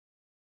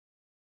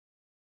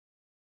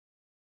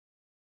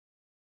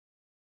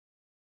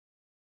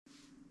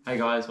Hey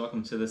guys,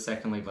 welcome to the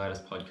Second League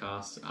Latest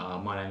podcast.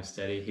 My name's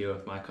Steady, here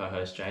with my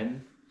co-host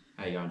Jaden.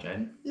 How you going,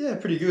 Jaden? Yeah,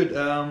 pretty good.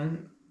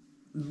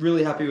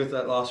 Really happy with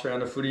that last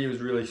round of footy. It was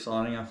really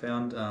exciting, I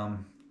found. A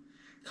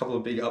couple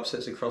of big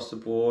upsets across the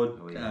board.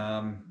 Oh,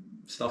 yeah.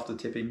 Stuffed the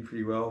tipping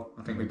pretty well.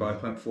 I think we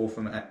both went 4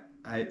 from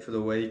 8 for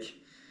the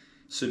week.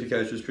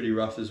 Supercoach was pretty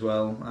rough as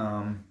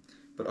well.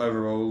 But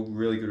overall,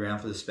 really good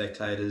round for the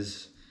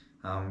spectators.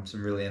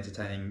 Some really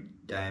entertaining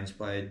games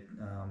played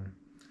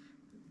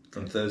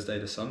from Thursday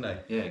to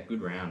Sunday. Yeah,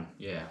 good round.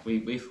 Yeah,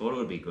 we thought it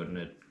would be good, and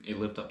it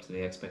lived up to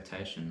the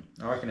expectation.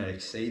 I reckon it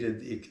exceeded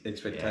the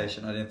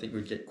expectation. I didn't think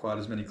we'd get quite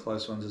as many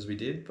close ones as we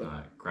did.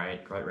 But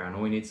Great round.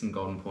 All we need some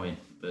golden point,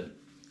 but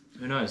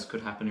who knows?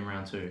 Could happen in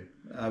round 2.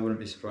 I wouldn't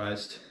be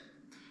surprised.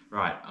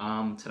 Right.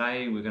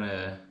 Today we're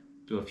gonna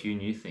do a few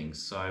new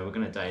things. So we're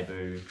gonna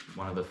debut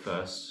one of the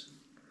first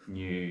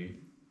new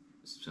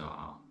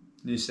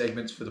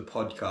segments for the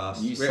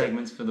podcast.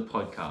 Segments for the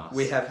podcast.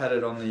 We have had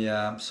it on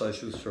the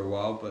socials for a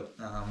while, but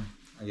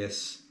I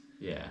guess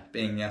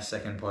being our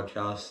second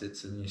podcast,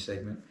 it's a new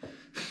segment.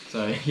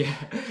 So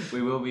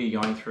we will be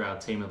going through our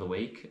team of the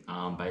week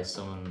based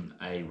on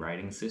a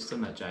rating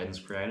system that Jaden's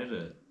created,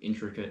 an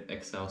intricate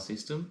Excel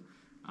system.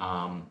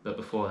 But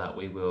before that,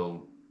 we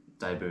will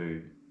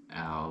debut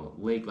our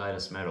league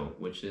latest medal,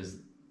 which is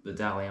the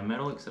Dalian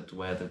medal, except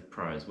we're the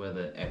pros, we're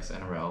the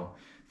ex-NRL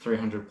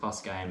 300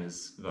 plus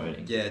gamers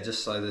voting. Yeah,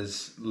 just so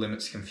there's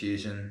limits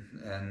confusion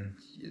and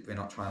we're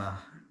not trying to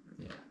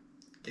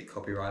get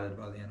copyrighted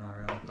by the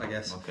NRL, I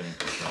guess. Not getting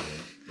copyrighted.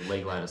 The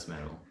league latest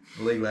medal.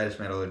 The league latest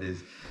medal it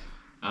is.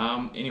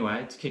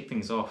 Anyway, to kick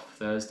things off,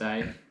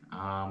 Thursday,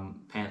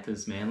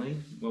 Panthers Manly.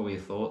 What were your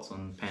thoughts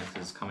on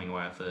Panthers coming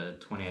away with a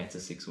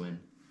 28-6 win?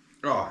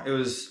 Oh, it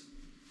was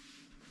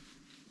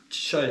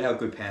showed how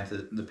good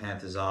the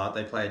Panthers are.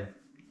 They played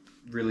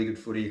really good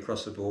footy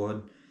across the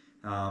board.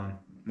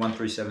 1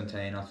 through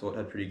 17, I thought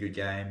had pretty good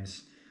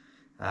games.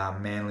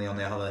 Manly, on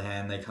the other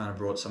hand, they kind of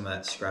brought some of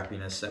that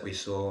scrappiness that we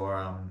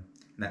saw in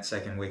that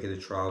second week of the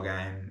trial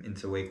game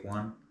into week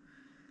 1.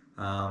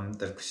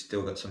 They've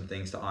still got some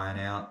things to iron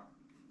out,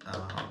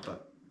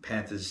 but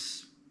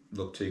Panthers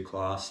look too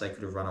class. They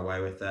could have run away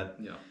with that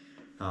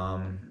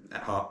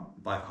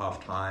by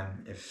half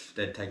time if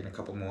they'd taken a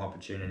couple more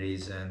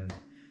opportunities and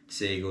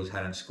Sea Eagles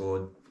hadn't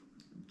scored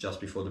just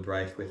before the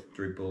break with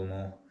Drew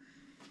Bullimore.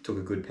 Took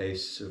a good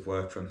piece of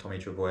work from Tommy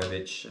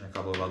Trebojevic and a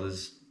couple of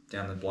others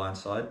down the blind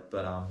side,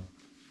 but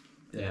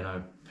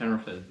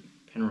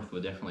Penrith were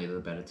definitely the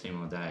better team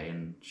on the day,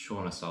 and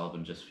Sean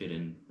O'Sullivan just fit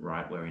in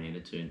right where he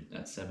needed to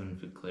at 7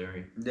 for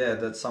Cleary. Yeah,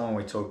 that's someone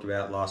we talked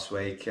about last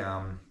week.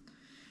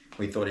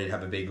 We thought he'd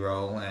have a big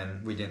role,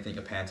 and we didn't think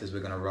the Panthers were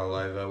going to roll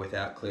over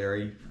without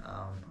Cleary.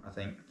 I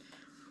think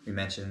we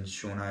mentioned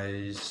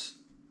Shauno's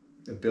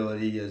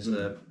ability as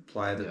a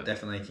player that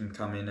definitely can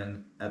come in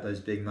and at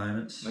those big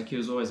moments. Like, he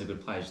was always a good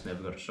player, just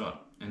never got a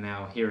shot. And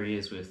now here he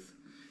is with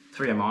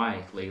 3 of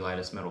my league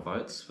latest medal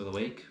votes for the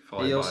week.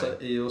 He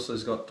also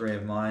has got 3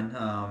 of mine.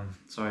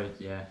 For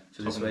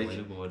this week.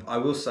 I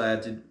will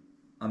say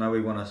I know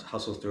we want to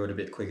hustle through it a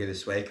bit quicker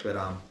this week, but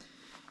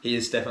he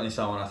is definitely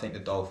someone I think the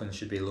Dolphins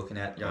should be looking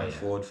at going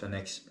forward for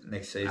next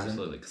season.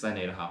 Absolutely, because they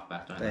need a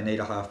halfback, don't they? They need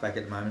a halfback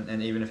at the moment,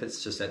 and even if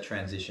it's just that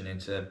transition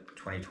into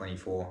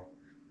 2024.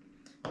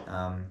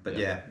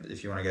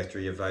 If you want to go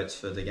through your votes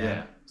for the game.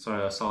 Yeah, so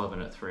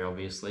O'Sullivan at 3,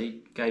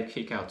 obviously. Gabe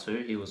Kickout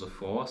 2, he was a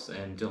force,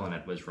 and Dylan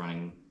Edwards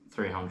running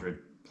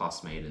 300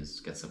 plus metres,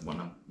 gets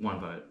one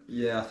vote.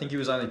 Yeah, I think he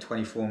was only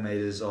 24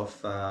 metres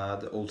off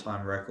the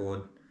all-time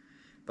record.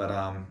 But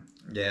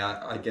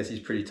I guess he's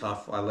pretty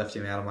tough. I left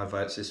him out of my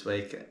votes this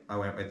week. I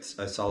went with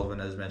O'Sullivan,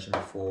 as mentioned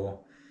before.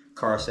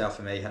 Coruscant,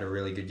 for me, had a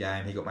really good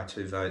game. He got my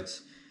 2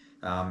 votes.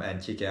 And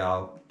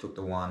Kickout took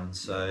the 1.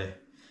 So...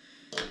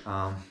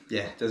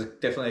 there's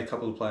definitely a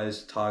couple of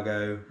players,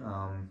 Targo,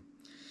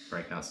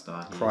 breakout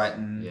star,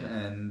 Crichton,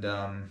 and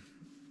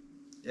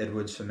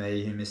Edwards for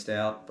me, who missed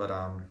out. But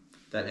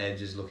that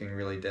edge is looking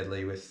really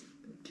deadly with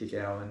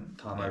Kickout and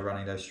Tamo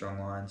running those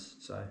strong lines.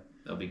 So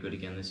they'll be good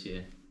again this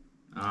year.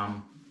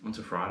 On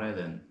to Friday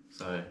then.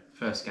 So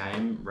first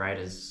game,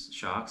 Raiders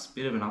Sharks.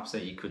 Bit of an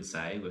upset, you could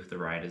say, with the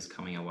Raiders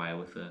coming away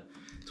with a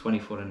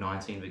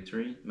 24-19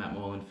 victory. Matt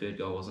Moreland field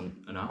goal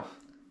wasn't enough.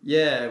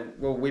 Yeah,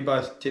 well, we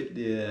both tipped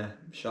the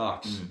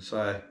Sharks,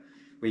 so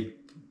we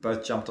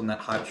both jumped on that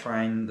hype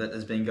train that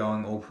has been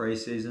going all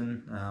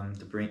pre-season,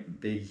 the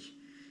big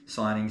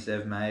signings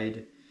they've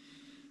made.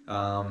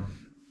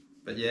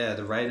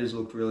 The Raiders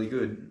looked really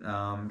good.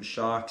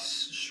 Sharks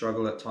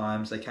struggled at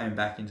times. They came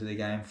back into the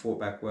game, fought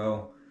back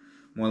well.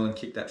 Moylan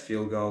kicked that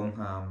field goal.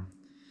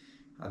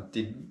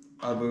 We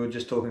were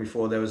just talking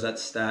before, there was that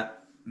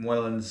stat,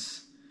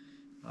 Moylan's...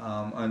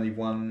 only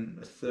won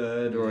a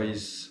third, or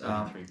he's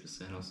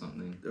 3% or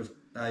something.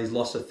 He's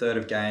lost a third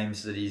of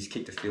games that he's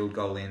kicked a field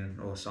goal in,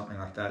 or something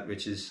like that,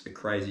 which is a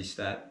crazy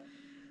stat.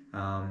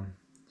 The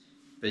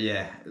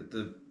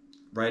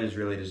Raiders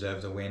really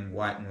deserved the win.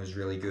 Whiten was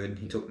really good.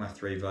 He took my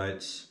 3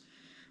 votes,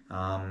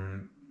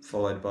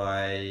 followed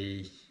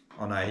by...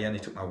 Oh no, he only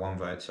took my 1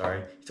 vote.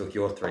 Sorry, he took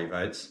your 3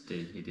 votes.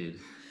 He did.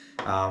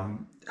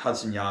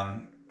 Hudson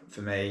Young,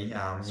 for me,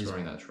 he's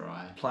Scoring that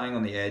try. playing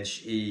on the edge.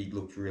 He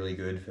looked really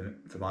good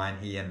for mine.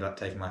 He ended up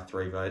taking my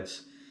 3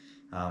 votes,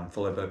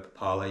 followed by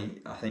Papali.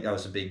 I think that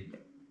was a big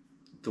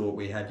thought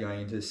we had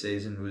going into the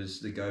season, was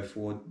the go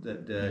forward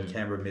that the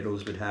Canberra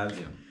Middles would have.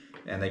 Yeah.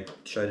 And they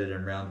showed it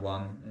in round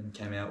 1 and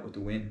came out with the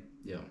win.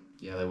 Yeah,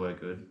 they were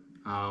good.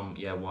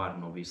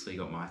 Wyden obviously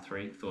got my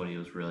 3. Thought he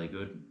was really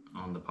good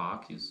on the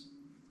park. He's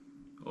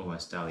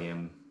almost Dally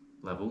M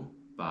level,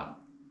 but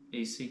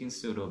he can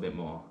still do a bit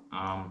more.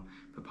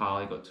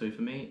 Papali got 2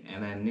 for me,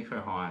 and then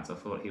Nico Hines, I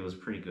thought he was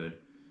pretty good,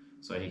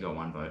 so he got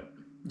 1 vote.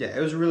 Yeah, it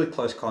was a really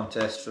close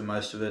contest for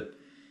most of it.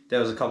 There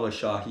was a couple of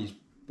Sharkies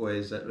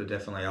boys that were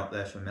definitely up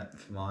there for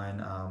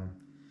mine.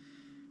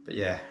 But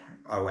yeah,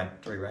 I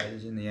went 3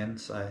 Raiders in the end,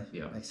 so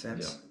it makes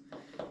sense.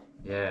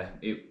 Yeah,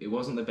 it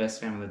wasn't the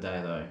best game of the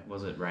day though,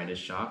 was it? Raiders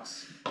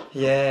Sharks?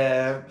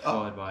 Yeah.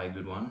 Followed by a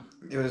good one.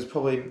 It was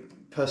probably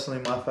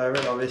personally my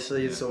favourite,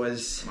 obviously. It's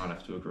always... Might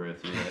have to agree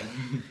with you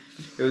there.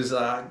 It was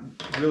a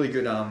really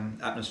good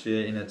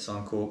atmosphere in at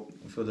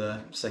Suncorp for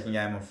the second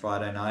game on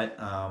Friday night.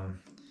 And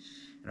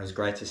it was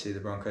great to see the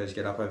Broncos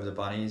get up over the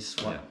Bunnies.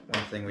 One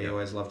thing we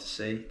always love to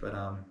see. But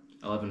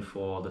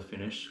 11-4 the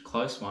finish.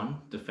 Close one.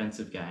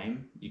 Defensive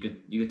game. You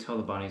could tell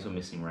the Bunnies were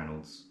missing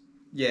Reynolds.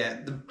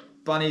 Yeah, the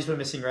Bunnies were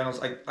missing Reynolds.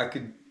 I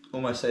could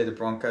almost say the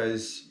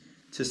Broncos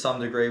to some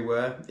degree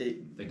were.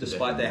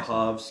 Despite their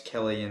halves,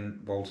 Kelly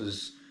and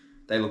Walters,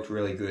 they looked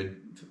really good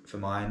for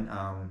mine.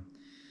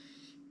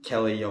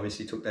 Kelly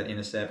obviously took that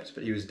intercept,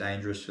 but he was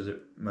dangerous for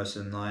most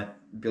of the night.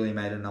 Billy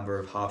made a number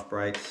of half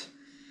breaks,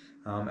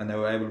 and they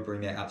were able to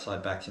bring their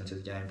outside backs into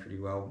the game pretty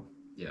well.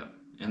 Yeah,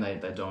 and they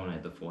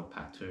dominated the forward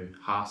pack too.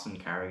 Haas and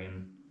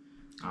Carrigan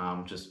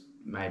just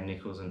made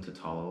Nichols and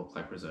Totola look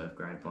like reserve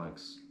grade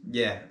blokes.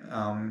 Yeah,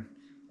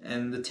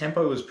 and the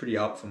tempo was pretty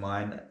up for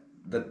mine.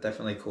 That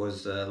definitely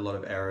caused a lot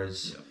of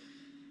errors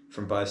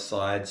from both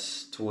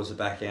sides towards the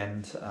back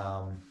end,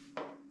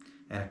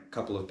 and a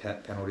couple of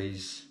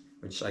penalties,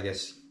 which I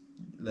guess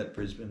let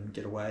Brisbane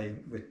get away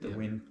with the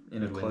win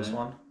in a close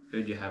one.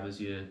 Who'd you have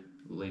as your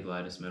league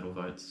latest medal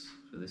votes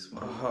for this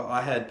one?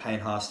 I had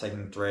Payne Haas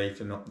taking 3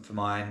 for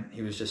mine.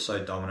 He was just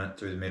so dominant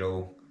through the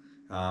middle.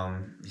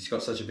 He's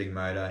got such a big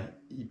motor.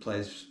 He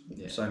plays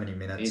so many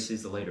minutes.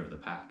 He's the leader of the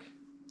pack.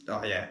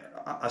 Oh yeah,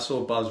 I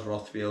saw Buzz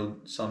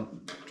Rothfield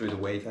through the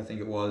week, I think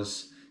it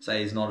was,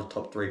 say he's not a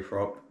top 3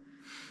 prop.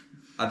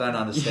 I don't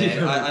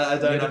understand. I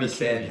don't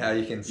understand how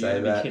you can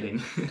say that. You're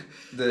kidding.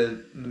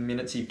 The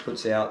minutes he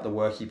puts out, the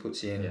work he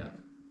puts in. Yeah.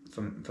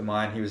 For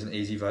mine, he was an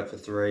easy vote for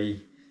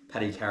 3.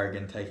 Paddy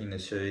Carrigan taking the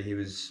 2. He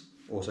was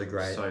also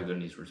great. So good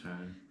in his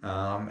return.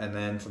 And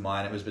then for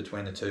mine, it was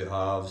between the 2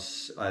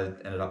 halves. I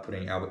ended up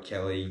putting Albert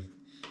Kelly.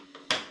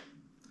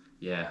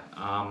 Yeah,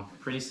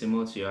 pretty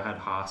similar to you. I had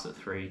Haas at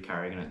 3,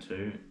 Carrigan at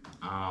 2.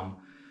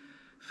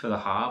 For the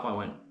half, I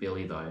went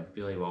Billy though.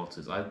 Billy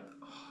Walters.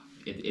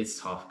 It's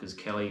tough because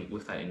Kelly,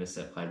 with that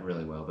intercept, played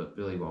really well, but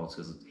Billy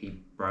Walters,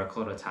 he broke a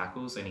lot of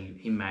tackles and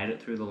he made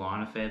it through the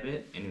line a fair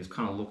bit, and he was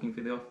kind of looking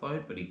for the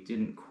offload, but he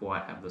didn't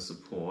quite have the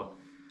support.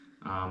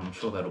 I'm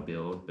sure that'll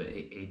build, but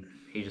he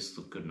just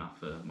looked good enough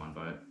for 1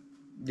 vote.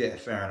 Yeah,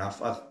 fair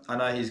enough. I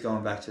know he's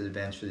going back to the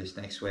bench for this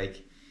next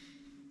week.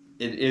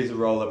 It is a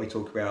role that we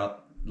talked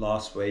about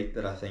last week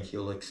that I think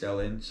he'll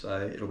excel in,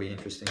 so it'll be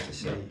interesting to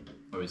see.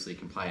 Obviously, he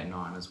can play at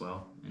 9 as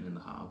well, and in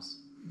the halves.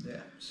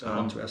 Yeah, so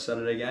on to our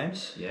Saturday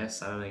games. Yeah,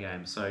 Saturday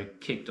games. So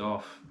kicked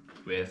off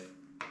with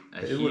a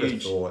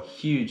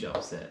huge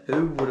upset.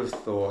 Who would have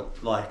thought?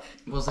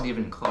 It wasn't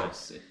even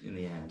close in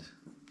the end.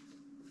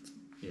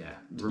 Yeah.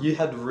 You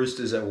had the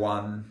Roosters at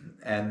 1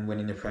 and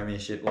winning the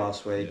premiership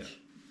last week.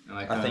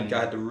 Yeah. I think I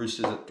had the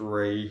Roosters at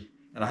 3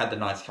 and I had the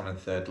Knights coming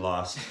 3rd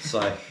last.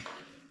 So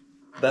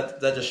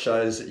that just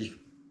shows that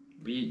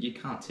you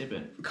can't tip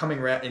it. Coming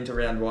into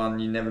round 1,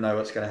 you never know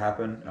what's going to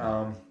happen.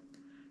 Yeah.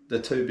 The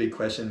 2 big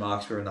question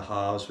marks were in the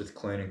halves with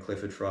Clune and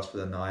Clifford for us for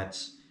the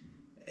Knights,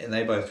 and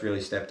they both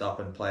really stepped up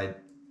and played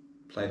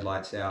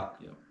lights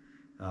out. Yeah.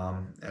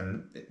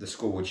 And the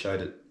scoreboard showed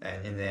it,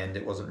 and in the end,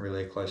 it wasn't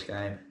really a close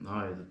game.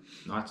 No, the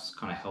Knights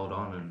kind of held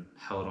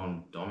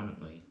on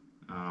dominantly.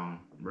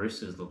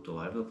 Roosters looked all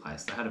over the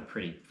place. They had a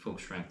pretty full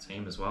strength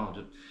team as well.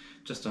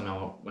 Just don't know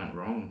what went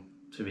wrong,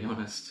 to be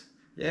honest.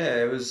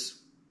 Yeah, it was.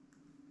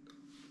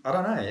 I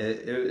don't know.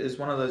 It was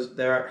one of those.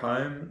 They're at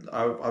home.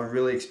 I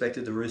really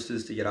expected the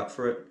Roosters to get up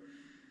for it.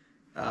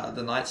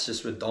 The Knights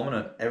just were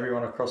dominant.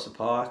 Everyone across the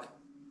park,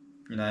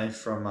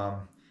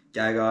 from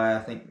Gagai, I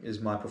think, is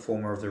my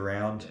performer of the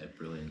round. Yeah,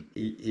 brilliant.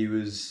 He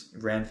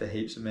ran for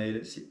heaps of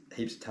meters,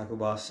 heaps of tackle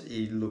busts.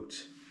 He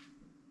looked.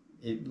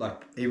 He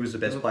was the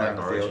best player on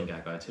the field.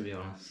 Gagai, to be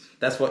honest.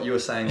 That's what you were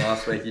saying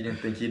last week. You didn't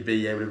think he'd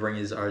be able to bring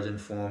his origin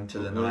form to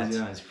the Knights.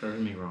 Yeah, he's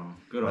proven me wrong.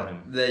 Good on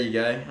him. There you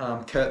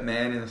go. Kurt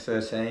Mann in the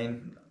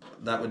 13.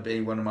 That would be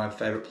one of my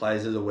favourite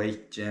plays of the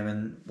week,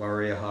 German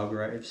Warrior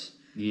Hargraves.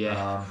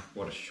 Yeah,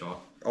 what a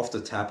shot. Off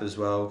the tap as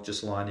well,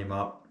 just lined him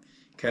up.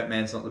 Kurt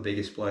Mann's not the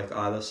biggest bloke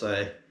either,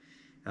 so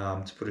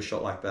to put a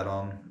shot like that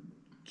on,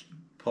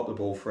 pop the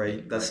ball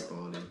free.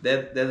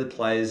 They're the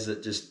players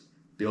that just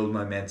build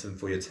momentum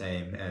for your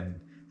team and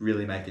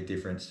really make a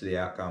difference to the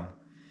outcome.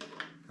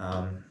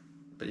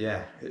 But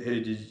yeah,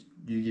 who did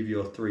you give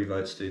your 3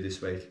 votes to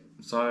this week?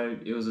 So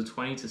it was a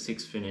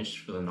 20-6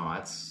 finish for the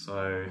Knights.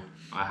 So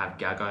I have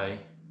Gagai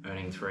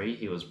earning 3.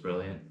 He was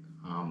brilliant.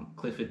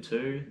 Clifford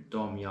 2,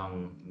 Dom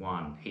Young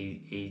 1.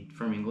 He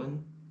from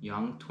England,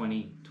 young,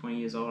 20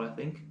 years old, I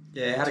think.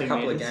 Yeah, had a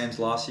couple of games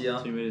last year.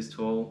 2 meters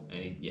tall,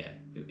 and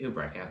he'll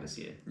break out this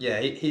year.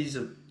 Yeah, he's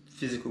a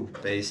physical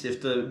beast.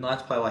 If the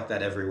Knights play like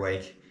that every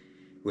week,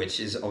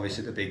 which is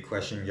obviously the big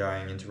question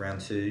going into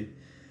round 2,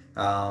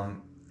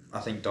 I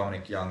think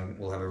Dominic Young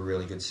will have a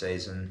really good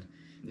season.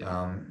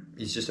 Yeah.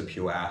 He's just a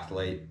pure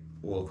athlete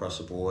all across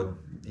the board.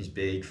 He's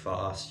big,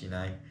 fast,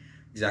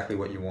 exactly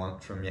what you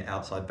want from your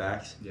outside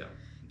backs. Yeah.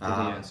 Did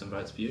he earn some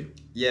votes for you?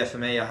 Yeah, for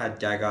me, I had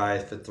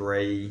Gagai for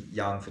 3,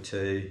 Young for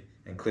 2,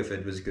 and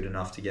Clifford was good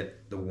enough to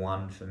get the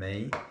 1 for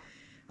me.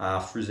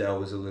 Frizzell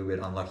was a little bit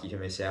unlucky to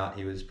miss out.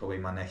 He was probably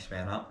my next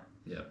man up.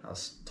 Yeah. I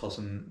was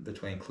tossing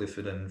between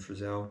Clifford and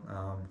Frizzell.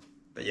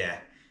 But yeah,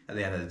 at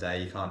the end of the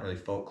day, you can't really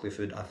fault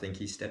Clifford. I think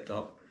he stepped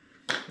up.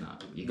 No,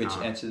 you which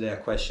can't. Answered our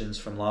questions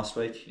from last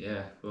week.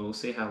 Yeah, well, we'll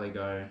see how they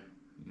go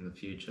in the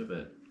future,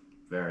 but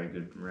very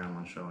good round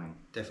 1 showing.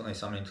 Definitely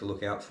something to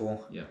look out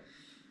for. Yeah.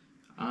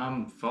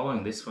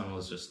 Following this one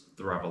was just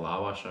the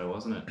Ravalawa show,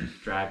 wasn't it?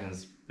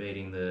 Dragons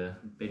beating the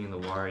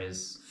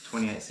Warriors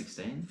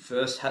 28-16.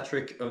 First hat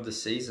trick of the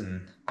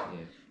season.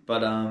 Yeah.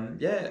 But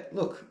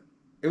look,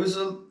 there was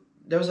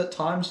at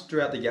times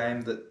throughout the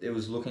game that it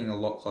was looking a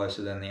lot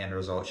closer than the end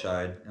result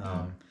showed.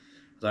 I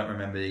don't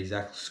remember the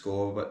exact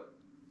score,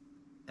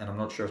 and I'm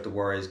not sure if the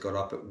Warriors got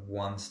up at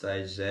one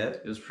stage there.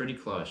 It was pretty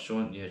close.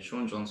 Sean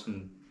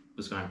Johnson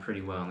was going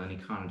pretty well, and then he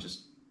kind of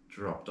just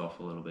dropped off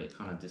a little bit,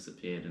 kind of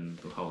disappeared, and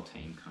the whole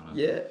team kind of...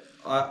 Yeah,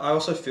 I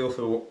also feel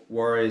for the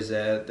Warriors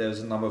there. There's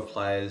a number of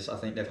players, I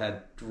think they've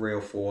had 3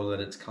 or 4 that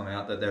it's come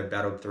out that they've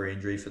battled through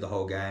injury for the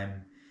whole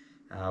game.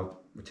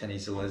 Tenny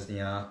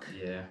Zalesniak.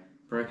 Yeah,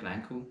 broken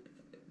ankle.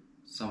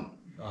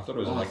 I thought it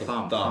was like a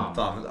thumb.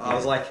 Yeah. I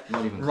was like,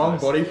 wrong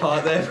body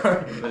part there,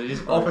 bro. But it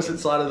is opposite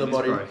side of the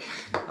body.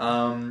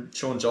 Broken.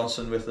 Sean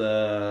Johnson with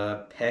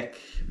a pec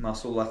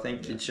muscle, I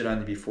think. Yeah. It should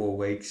only be 4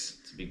 weeks.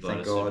 It's a big blow.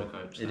 Thank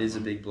God. It is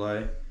a big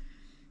blow.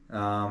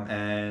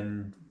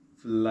 And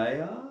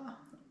Vlair?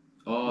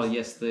 Oh,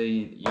 yes, the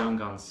young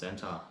gun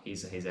centre.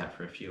 He's out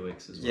for a few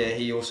weeks as well. Yeah,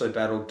 he also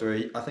battled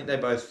through. I think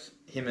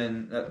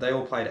they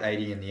all played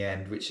 80 in the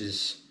end, which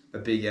is a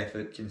big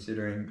effort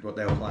considering what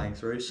they were playing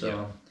through. So,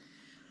 yeah.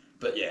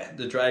 But yeah,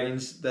 the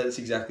Dragons, that's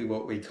exactly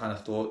what we kind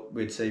of thought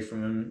we'd see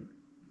from them.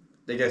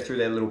 They go through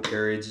their little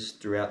periods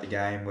throughout the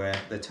game where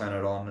they turn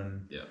it on,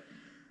 and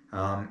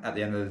at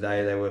the end of the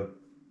day, they were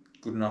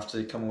good enough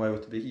to come away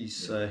with the biggies.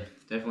 Yeah. So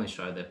definitely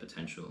showed their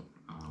potential.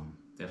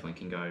 Definitely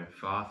can go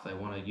far if they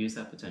want to use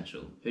that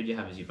potential. Who do you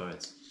have as your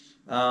votes?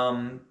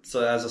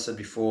 So as I said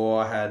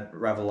before, I had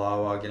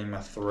Ravalawa getting my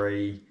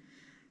 3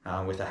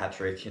 with a hat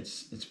trick.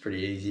 It's pretty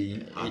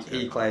easy. Yeah,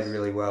 he played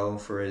really well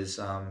for his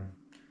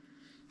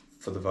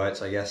for the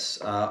votes, I guess.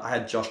 I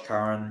had Josh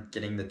Curran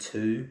getting the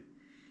 2.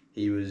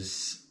 He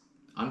was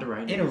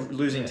underrated in a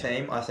losing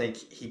team. I think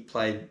he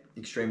played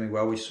extremely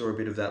well. We saw a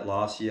bit of that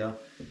last year.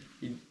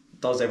 He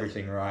does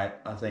everything right.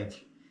 I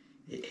think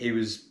he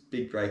was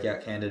big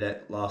breakout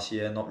candidate last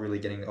year, not really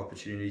getting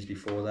opportunities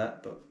before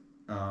that, but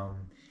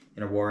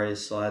in a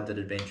Warriors side that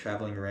had been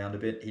travelling around a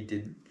bit,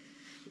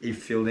 he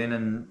filled in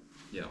and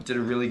did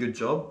a really good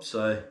job.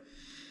 So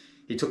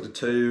he took the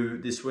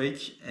 2 this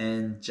week,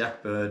 and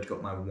Jack Bird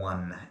got my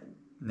 1,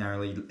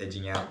 narrowly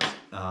edging out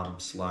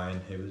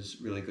Sloane, who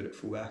was really good at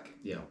fullback.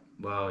 Yeah.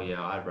 Well,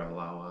 yeah, I had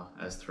Ravalawa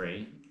as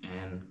 3,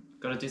 and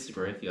got to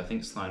disagree with you. I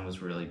think Sloane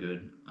was really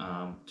good.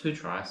 2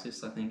 try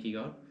assists, I think he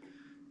got.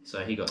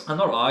 So he got... I'm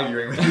not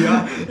arguing with you.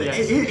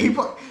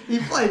 he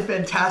played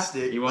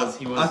fantastic. He was.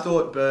 I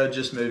thought Bird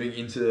just moving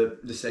into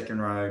the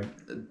second row,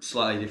 a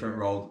slightly different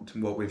role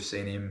to what we've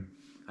seen him,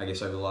 I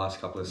guess, over the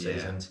last couple of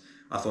seasons.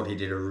 I thought he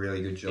did a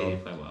really good job. He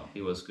played well.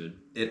 He was good.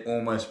 It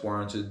almost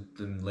warranted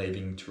them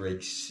leaving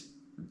Tariq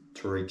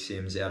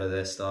Sims out of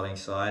their starting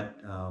side.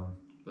 I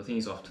think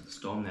he's off to the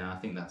Storm now. I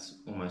think that's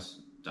almost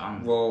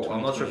done. Well,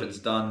 I'm not sure if it's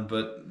done,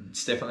 but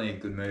it's definitely a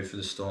good move for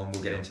the Storm.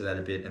 We'll get into that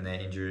a bit and their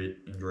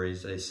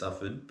injuries they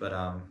suffered. But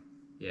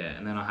yeah,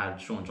 and then I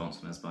had Sean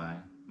Johnson as my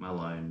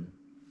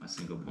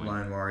single point.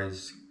 Lone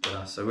Warriors.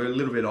 So we're a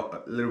little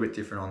bit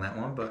different on that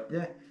one, but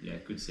yeah. Yeah,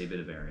 good to see a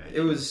bit of variation.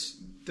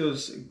 There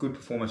was good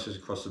performances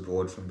across the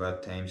board from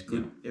both teams.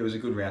 Good. Yeah. It was a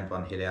good round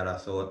 1 hit out, I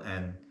thought,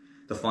 and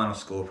the final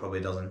score probably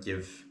doesn't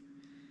give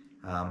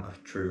a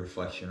true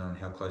reflection on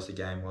how close the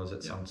game was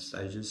at some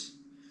stages.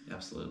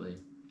 Absolutely.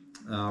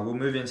 We'll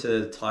move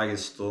into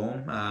Tigers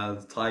Storm.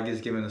 The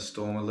Tigers giving the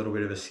Storm a little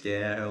bit of a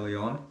scare early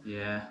on.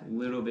 Yeah, a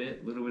little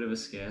bit of a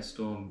scare.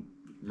 Storm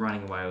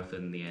running away with it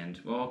in the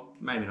end. Well,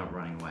 maybe not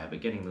running away,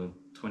 but getting the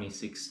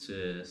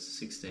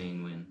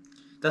 26-16 win.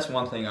 That's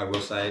one thing I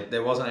will say.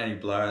 There wasn't any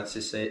blowouts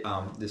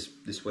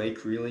this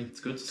week, really.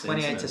 It's good to see.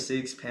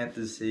 28-6,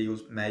 Panthers,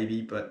 Eagles,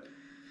 maybe, but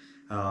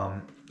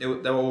They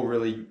were all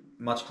really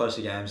much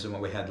closer games than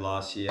what we had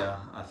last year.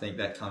 I think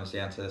that comes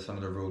down to some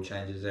of the rule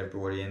changes they've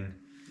brought in.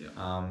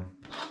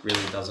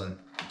 Really doesn't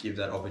give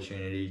that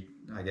opportunity,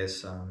 I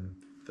guess, for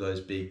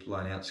those big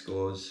blown out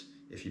scores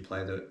if you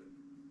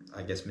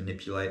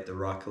manipulate the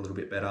ruck a little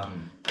bit better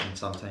than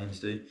some teams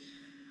do.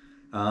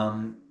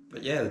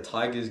 But yeah, the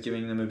Tigers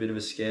giving them a bit of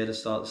a scare to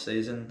start the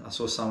season. I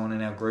saw someone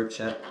in our group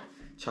chat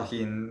chuck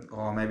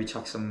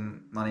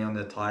some money on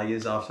the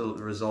Tigers after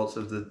the results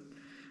of the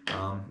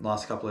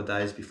last couple of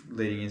days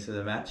leading into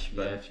the match.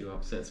 But a few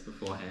upsets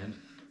beforehand.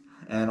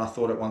 And I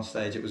thought at one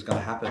stage it was going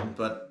to happen,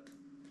 but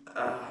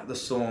the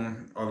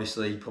Storm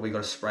obviously probably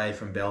got a spray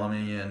from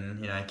Bellamy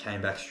and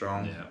came back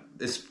strong. Yeah.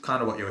 It's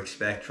kind of what you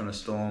expect from the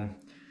Storm.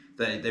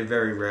 They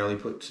very rarely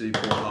put two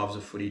poor halves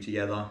of footy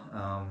together.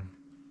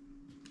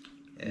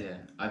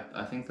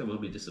 I think they will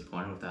be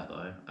disappointed with that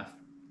though. I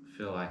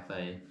feel like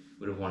they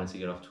would have wanted to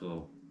get off to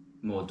a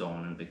more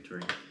dominant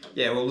victory.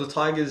 Yeah, well, the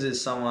Tigers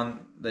is someone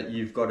that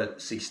you've got at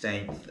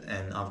 16th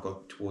and I've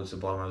got towards the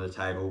bottom of the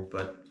table,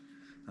 but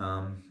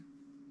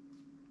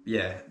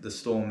the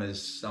Storm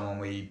is someone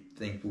we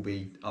think will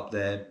be up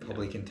there,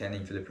 probably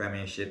contending for the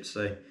premiership,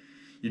 so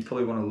you'd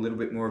probably want a little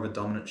bit more of a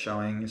dominant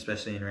showing,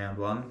 especially in round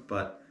one,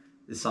 but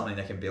it's something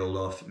they can build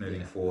off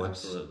moving forward.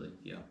 Absolutely,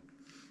 yeah.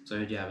 So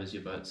who do you have as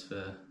your votes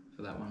for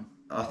that one?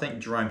 I think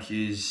Jerome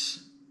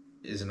Hughes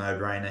is a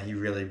no-brainer. He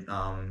really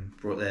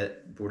brought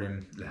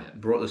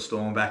the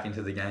Storm back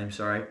into the game.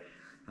 Sorry,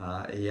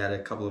 he had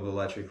a couple of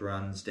electric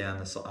runs down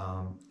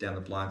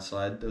the blind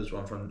side. There was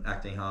one from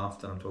acting half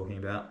that I'm talking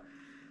about.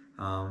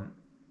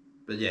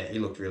 But yeah, he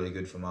looked really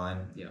good for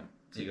mine. Yeah.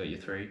 So you got your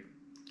 3.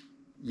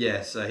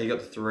 Yeah. So he got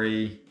the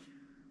 3.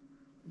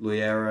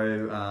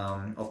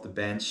 Luyero off the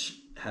bench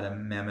had a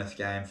mammoth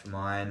game for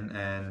mine,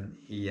 and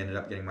he ended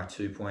up getting my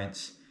 2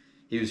 points.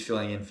 He was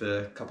filling in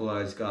for a couple of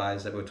those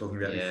guys that we were talking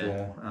about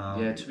before.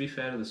 To be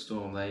fair to the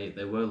Storm,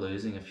 they were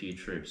losing a few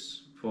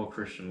troops. Poor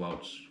Christian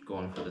Welch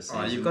gone for the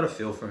season. Oh, you've got a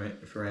feel for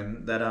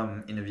him. That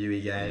interview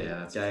he gave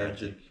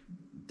the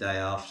day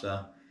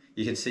after,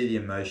 you could see the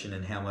emotion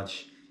and how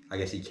much, I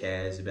guess, he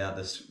cares about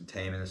this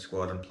team and the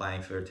squad and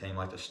playing for a team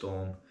like the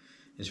Storm.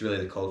 It's really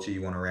the culture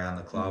you want around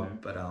the club.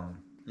 Mm-hmm. But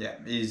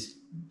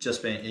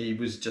he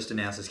was just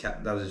announced as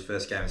captain. That was his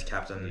first game as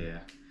captain.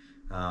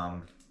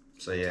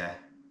 Yeah.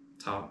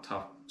 Tough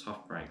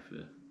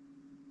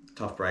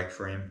break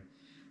for him.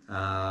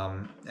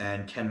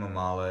 And Ken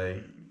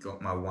Mamalo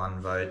got my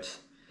 1 vote.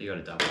 He got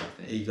a double, I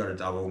think. He got a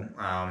double.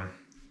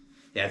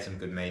 He had some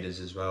good meters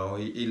as well.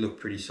 He looked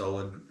pretty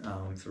solid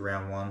for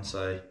round 1.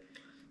 So,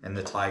 and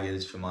the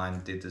Tigers for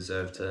mine did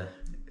deserve to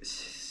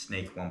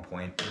sneak 1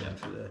 point.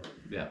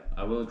 Yeah,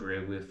 I will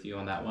agree with you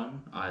on that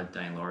one. I had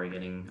Dane Laurie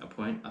getting a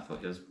point. I thought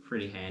he was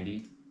pretty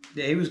handy.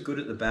 Yeah, he was good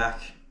at the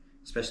back,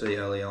 especially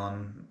early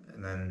on,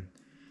 and then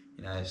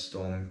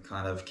Storm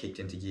kind of kicked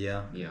into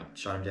gear. Yeah,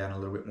 shut him down a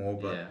little bit more.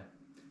 But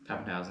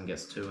Pappenhausen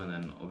gets 2, and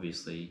then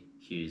obviously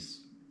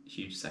Hughes,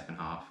 huge second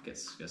half,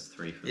 gets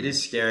 3. It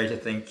is scary to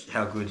think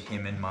how good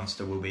him and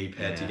Munster will be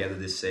paired together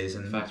this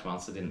season. In fact,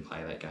 Munster didn't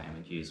play that game,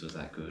 and Hughes was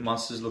that good.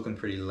 Munster's looking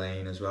pretty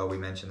lean as well. We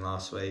mentioned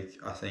last week.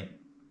 I think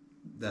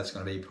that's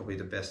going to be probably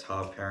the best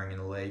half pairing in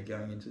the league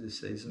going into this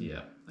season.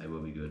 Yeah, they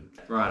will be good.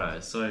 Righto,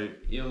 so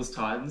Eels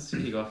Titans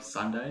kick off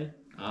Sunday.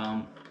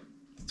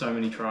 So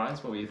many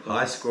tries. What were your thoughts?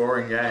 High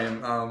scoring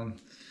game.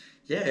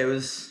 It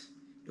was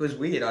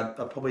weird. I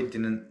probably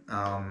didn't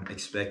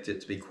expect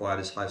it to be quite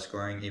as high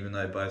scoring, even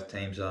though both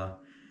teams are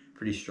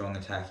pretty strong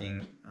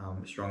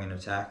strong in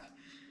attack.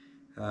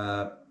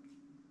 What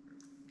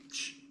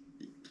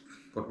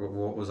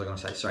was I going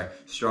to say? Sorry,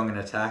 strong in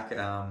attack.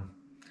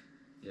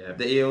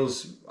 The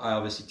Eels, I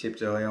obviously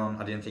tipped early on.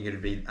 I didn't think it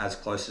would be as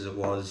close as it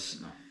was.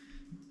 No.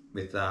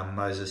 With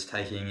Moses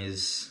taking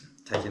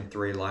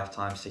 3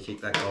 lifetimes to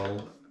kick that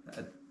goal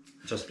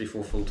just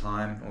before full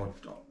time, or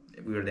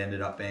it would have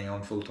ended up being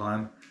on full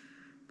time.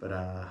 But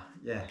I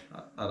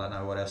don't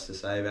know what else to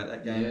say about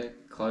that game. Yeah,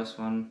 close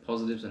one.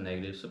 Positives and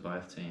negatives for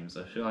both teams.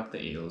 I feel like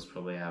the Eels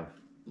probably have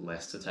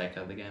less to take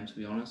out of the game, to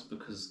be honest,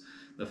 because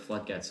the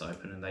floodgates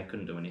open and they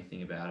couldn't do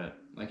anything about it.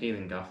 Like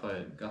even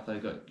Gutho got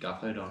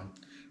Guthoed on.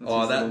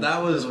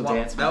 That was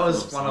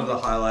one of the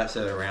highlights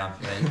of the round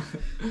for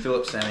me.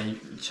 Philip Sammy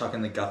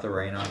chucking the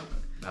Gutharina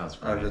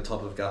over the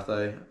top of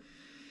Gutho.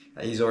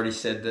 He's already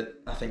said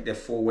that I think they're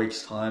 4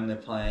 weeks' time. They're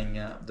playing.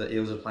 The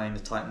Eels are playing the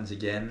Titans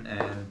again,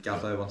 and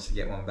Gutho wants to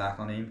get one back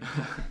on him.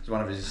 He's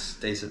one of his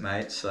decent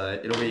mates, so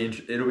it'll be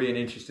an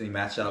interesting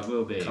matchup. It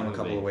will be. Come a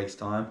couple of weeks'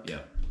 time.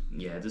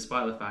 Yeah.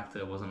 Despite the fact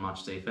there wasn't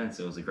much defense,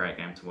 it was a great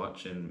game to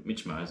watch. And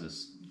Mitch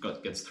Moses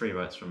gets 3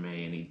 votes from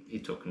me, and he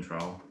took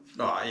control.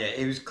 Oh yeah,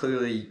 he was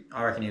clearly.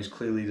 I reckon he was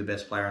clearly the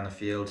best player on the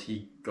field.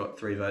 He got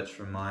 3 votes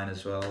from mine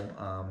as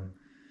well.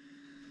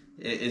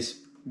 It's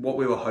what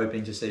we were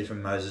hoping to see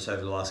from Moses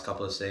over the last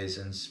couple of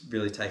seasons,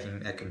 really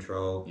taking that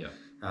control,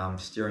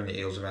 steering the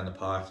Eels around the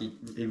park.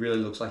 He really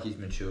looks like he's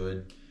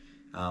matured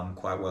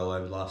quite well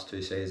over the last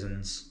 2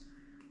 seasons.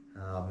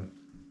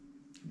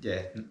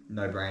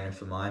 No-brainer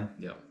for mine.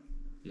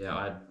 Yeah,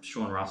 I had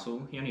Sean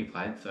Russell. He only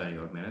played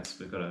 30-odd minutes.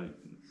 We've got to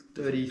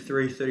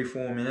 33,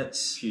 34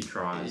 minutes. A few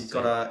tries. He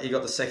got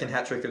the second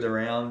hat trick of the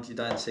round. You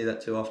don't see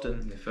that too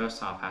often. The first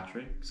half hat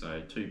trick,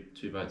 so two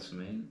votes for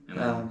me.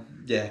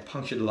 And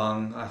punctured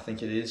lung. I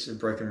think it is a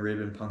broken rib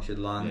and punctured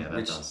lung. Yeah,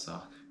 that does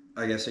suck.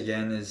 I guess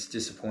again is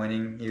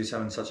disappointing. He was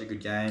having such a good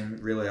game,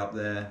 really up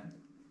there.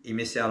 He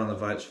missed out on the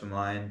votes for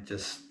mine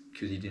just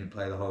because he didn't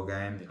play the whole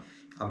game. Yeah.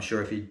 I'm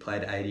sure if he'd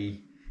played 80,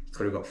 he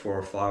could have got 4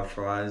 or 5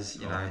 tries.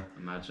 You know,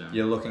 imagine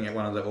you're looking at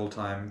one of the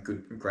all-time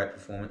great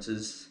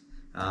performances.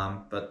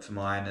 But for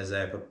mine,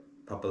 Isaiah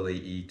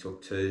Papali'i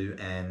took 2,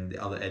 and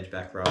the other edge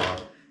back rower,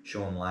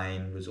 Sean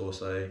Lane, was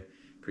also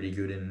pretty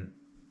good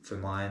for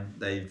mine.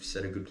 They've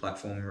set a good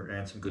platform,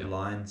 ran some good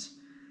lines.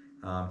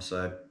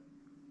 So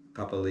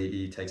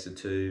Papali'i takes a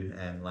 2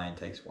 and Lane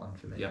takes 1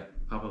 for me. Yep,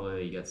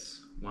 Papali'i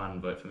gets 1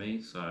 vote for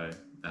me, so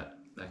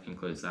that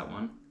concludes that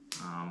one.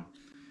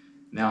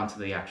 Now onto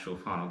the actual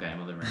final game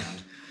of the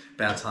round.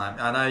 About time.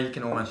 I know you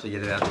can almost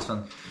forget about this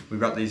one. We've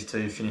got these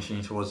two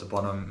finishing towards the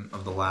bottom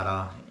of the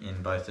ladder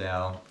in both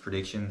our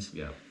predictions.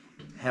 Yeah.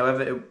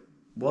 However, it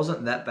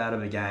wasn't that bad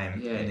of a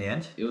game in the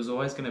end. It was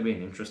always going to be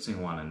an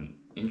interesting one, and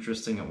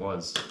interesting it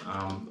was.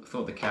 I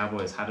thought the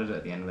Cowboys had it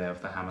at the end there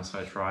with the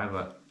Hamaso try,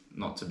 but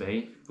not to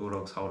be.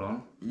 Bulldogs hold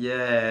on.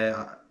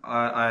 Yeah,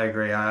 I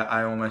agree.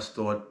 I almost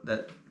thought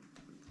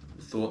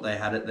they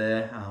had it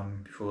there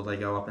before they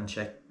go up and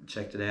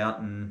checked it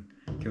out and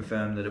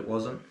confirmed that it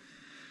wasn't.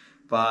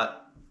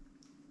 But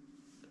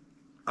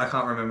I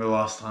can't remember the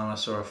last time I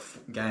saw a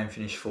game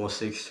finish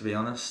 4-6, to be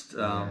honest.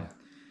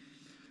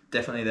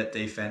 Definitely that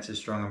defense is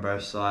strong on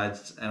both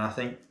sides. And I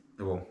think,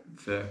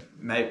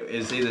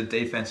 it's either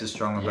defense is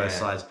strong on both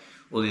sides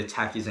or the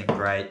attack isn't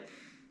great.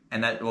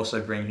 And that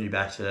also brings me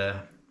back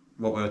to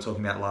what we were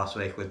talking about last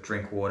week with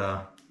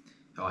Drinkwater.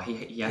 Oh,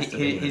 he has to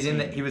be.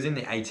 He was in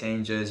the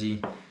 18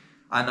 jersey.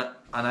 I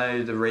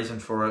know the reason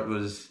for it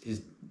was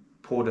his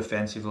poor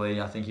defensively.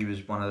 I think he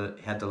was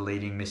had the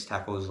leading missed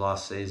tackles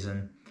last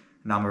season.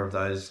 A number of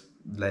those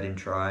led in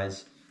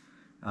tries.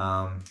 It's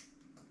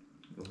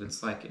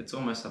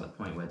almost at the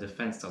point where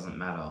defense doesn't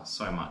matter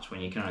so much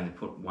when you can only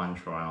put 1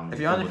 try on. If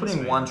you're only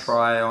putting 1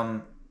 try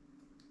on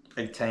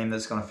a team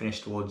that's going to finish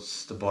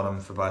towards the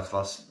bottom for both of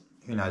us,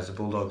 who knows? The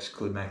Bulldogs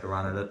could make a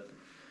run at it.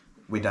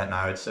 We don't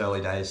know. It's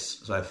early days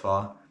so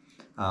far.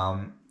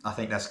 I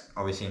think that's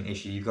obviously an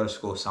issue. You've got to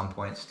score some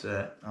points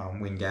to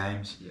win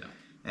games. Yeah.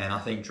 And I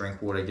think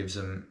Drinkwater gives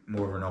them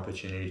more of an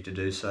opportunity to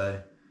do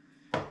so.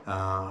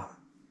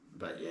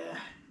 But yeah,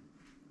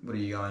 what are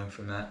you going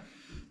from that?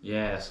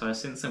 Yeah, so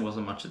since there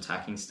wasn't much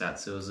attacking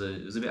stats, it was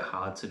a bit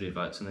hard to do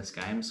votes in this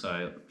game.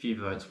 So a few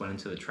votes went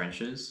into the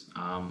trenches.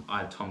 I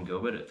had Tom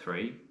Gilbert at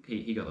 3.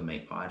 He got the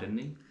meat pie, didn't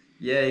he?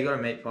 Yeah, he got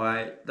a meat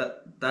pie.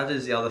 That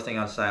is the other thing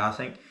I'd say. I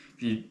think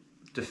if you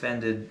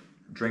defended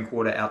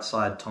Drinkwater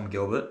outside Tom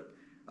Gilbert,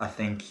 I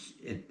think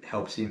it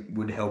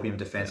would help him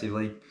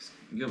defensively.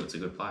 Gilbert's a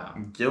good player.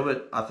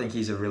 Gilbert, I think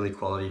he's a really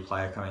quality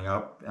player coming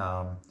up.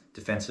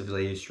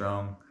 Defensively, he's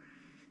strong.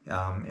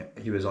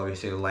 He was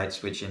obviously a late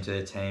switch into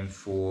the team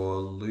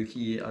for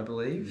Lukey, I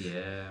believe.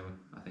 Yeah,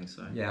 I think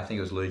so. Yeah, I think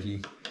it was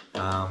Lukey.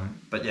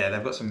 But yeah,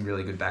 they've got some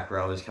really good back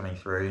rowers coming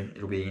through.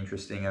 It'll be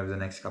interesting over the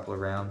next couple of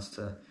rounds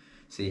to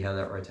see how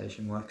that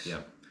rotation works.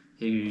 Yep.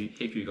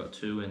 Hickory got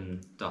 2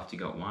 and Dufty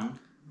got 1.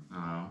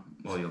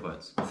 What are your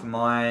votes? For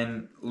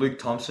mine, Luke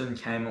Thompson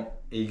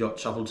he got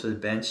shuffled to the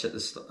bench at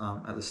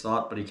the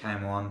start, but he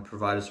came on,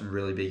 provided some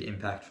really big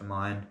impact for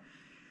mine.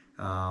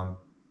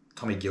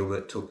 Tommy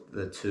Gilbert took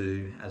the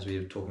 2, as we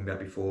were talking about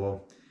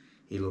before.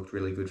 He looked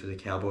really good for the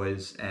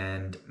Cowboys.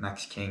 And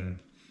Max King,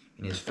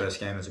 in his first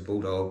game as a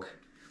Bulldog,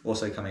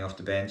 also coming off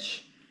the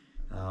bench,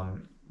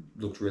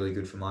 looked really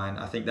good for mine.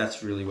 I think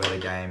that's really where the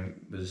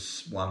game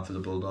was won for the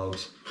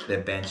Bulldogs.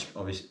 Their bench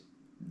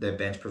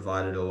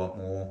provided a lot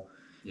more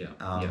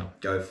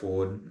go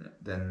forward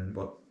than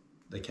what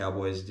the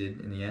Cowboys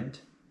did in the end.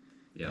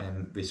 Yeah.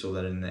 And we saw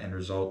that in the end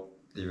result,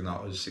 even though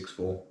it was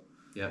 6-4.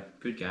 Yeah,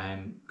 good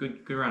game.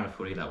 Good round of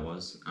footy that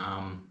was.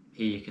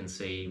 Here you can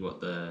see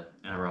what the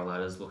NRL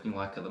ladder is looking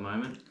like at the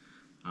moment.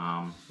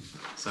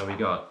 So we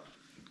got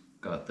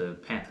the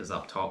Panthers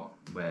up top,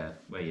 where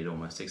you'd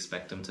almost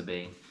expect them to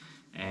be.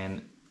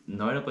 And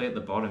notably at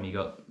the bottom, you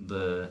got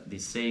the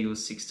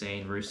Seagulls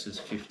 16, Roosters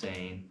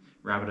 15,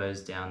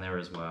 Rabbitohs down there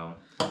as well.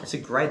 It's a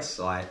great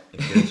sight.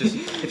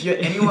 If you're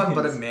anyone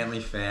but a Manly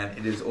fan,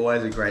 it is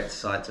always a great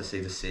sight to see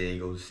the Sea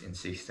Eagles in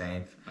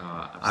 16th.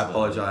 I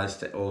apologise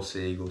to all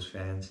Sea Eagles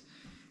fans.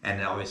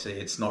 And obviously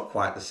it's not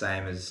quite the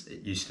same as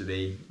it used to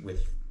be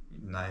with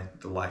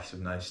the likes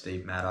of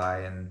Steve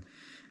Maddai and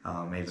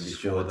even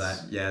before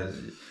that. Yeah,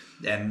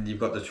 and you've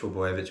got the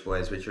Trbojevic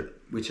boys,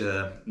 which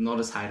are not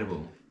as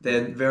hateable.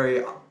 They're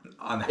very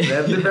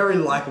they're very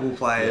likeable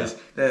players. Yeah.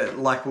 They're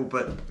likeable,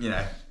 but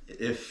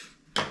if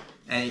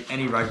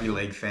any rugby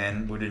league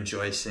fan would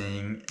enjoy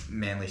seeing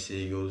Manly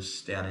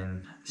Seagulls down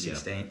in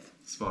 16th. Yeah,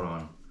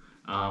 spot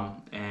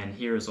on. And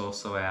here is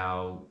also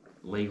our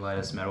league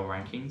latest medal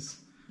rankings.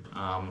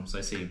 So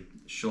I see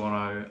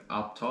Shauno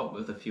up top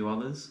with a few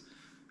others.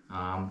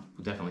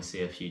 We'll definitely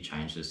see a few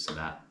changes to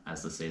that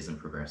as the season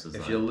progresses.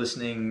 If you're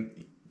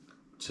listening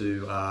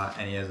to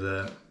any of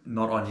the,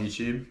 not on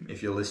YouTube.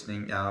 If you're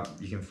listening,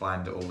 you can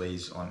find all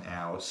these on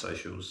our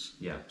socials.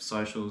 Yeah,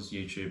 socials,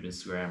 YouTube,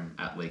 Instagram,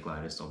 at League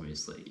Latest,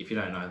 obviously. If you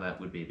don't know that,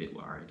 would be a bit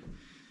worried.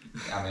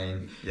 I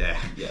mean, yeah.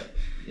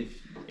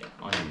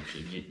 On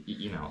YouTube,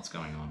 you know what's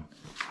going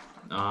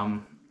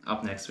on.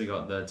 Up next, we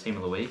got the Team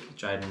of the Week.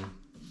 Jaden,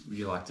 would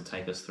you like to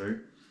take us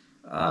through?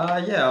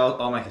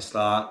 I'll make a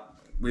start.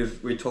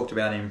 We talked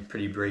about him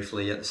pretty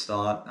briefly at the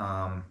start.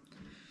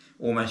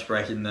 Almost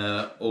breaking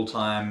the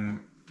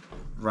all-time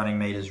running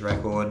meters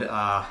record.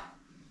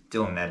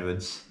 Dylan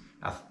Edwards.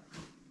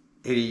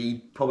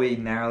 He probably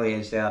narrowly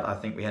edged out. I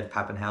think we had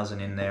Pappenhausen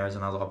in there as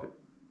another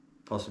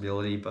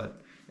possibility,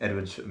 but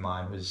Edwards for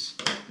mine was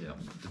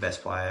the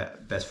best player,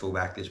 best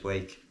fullback this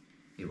week.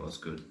 He was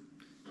good,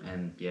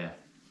 and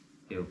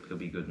he'll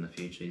be good in the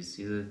future. He's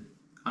an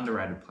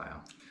underrated player.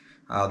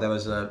 There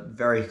was a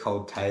very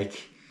cold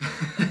take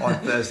on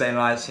Thursday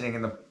night, sitting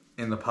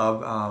in the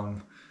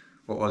pub.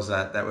 What was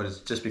that? That was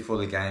just before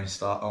the game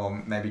start,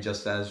 or maybe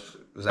just as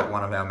was that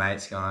one of our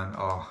mates going,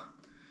 "Oh,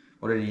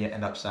 what did he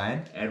end up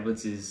saying?"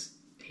 Edwards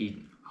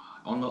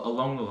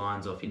along the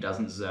lines of he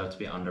doesn't deserve to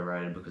be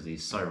underrated because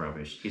he's so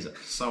rubbish. He's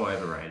so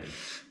overrated.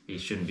 He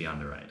shouldn't be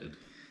underrated.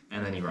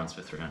 And then he runs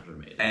for 300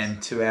 meters.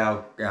 And to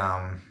our,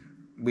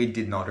 we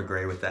did not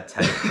agree with that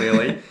take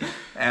clearly.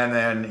 And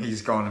then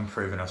he's gone and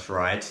proven us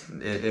right.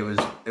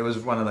 It was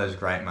one of those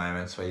great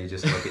moments where you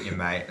just look at your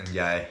mate and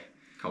go,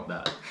 "Cop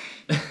that."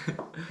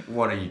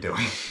 What are you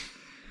doing?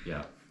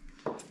 Yeah.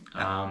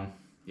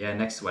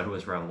 Next to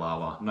Edwards,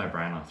 Ravalawa. No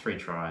brainer. 3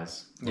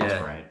 tries.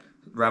 That's great.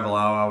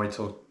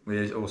 Ravalawa,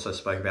 we also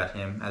spoke about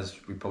him, as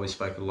we probably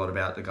spoke a lot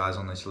about the guys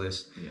on this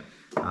list.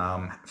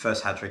 Yeah.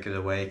 First hat-trick of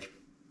the week.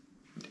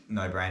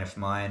 No brainer for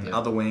mine. Yep.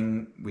 Other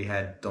wing, we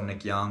had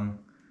Dominic Young.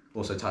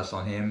 Also touched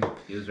on him.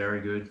 He was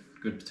very good.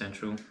 Good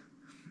potential.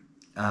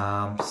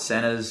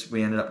 Centers,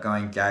 we ended up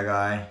going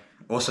Gagai.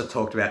 Also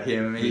talked about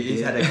him.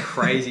 He's had a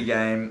crazy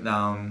game.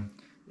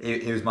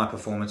 He was my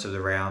performance of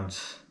the round.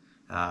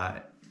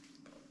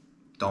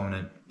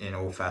 Dominant in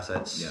all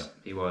facets. Yeah,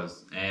 he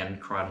was.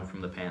 And Crichton from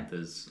the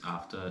Panthers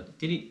after...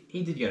 He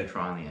did get a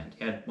try in the end.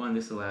 He had one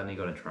disallowed and he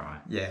got a try.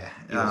 Yeah.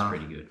 He was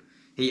pretty good.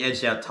 He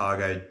edged out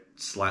Targo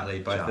slightly.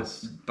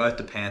 Both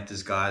the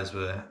Panthers guys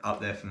were up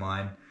there for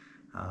mine.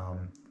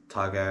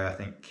 Targo, I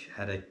think,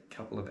 had a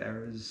couple of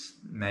errors.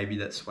 Maybe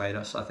that swayed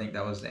us. I think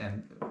that was the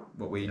end.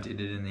 What we did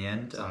it in the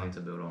end. Something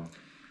to build on.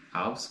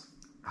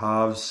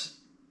 Halves.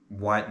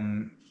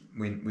 Whiten.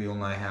 We all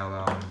know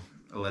how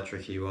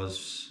electric he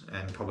was,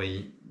 and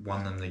probably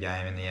won them the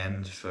game in the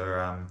end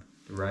for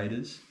the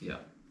Raiders. Yeah,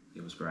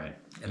 he was great.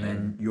 And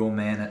then your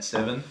man at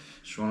 7,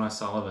 Sean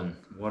O'Sullivan.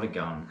 What a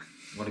gun!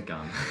 What a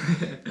gun!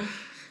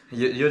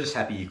 You're just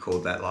happy you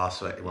called that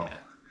last week. Well,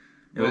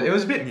 it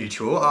was a bit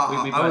mutual.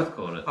 We both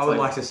called it. I would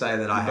like to say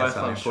that I had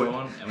something. We both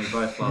love Sean, and we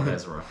both love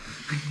Ezra.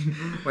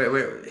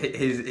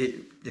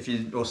 If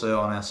you also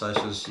on our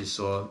socials, you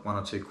saw 1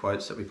 or 2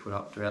 quotes that we put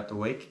up throughout the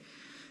week.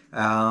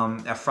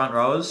 Our front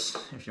rowers,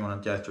 if you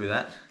want to go through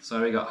that.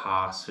 So we got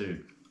Haas, who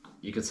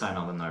you could say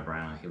another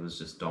no-brainer. He was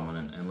just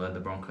dominant and led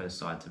the Broncos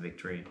side to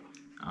victory.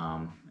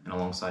 And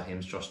alongside him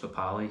is Josh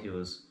Papali, who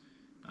was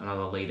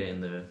another leader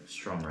in the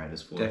strong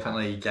Raiders forward.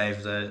 Definitely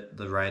gave the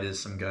Raiders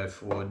some go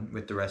forward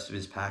with the rest of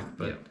his pack,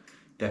 but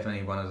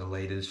definitely one of the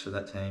leaders for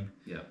that team.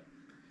 Yeah.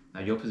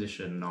 Now your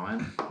position 9.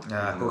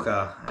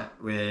 Hooker,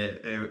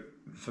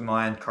 for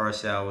mine,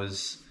 Coruscant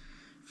was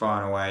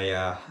far and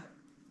away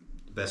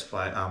best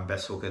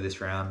hooker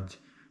this round.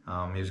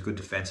 He was good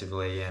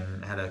defensively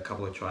and had a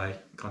couple of try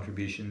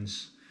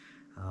contributions,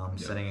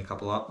 setting a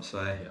couple up.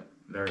 So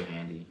very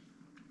handy.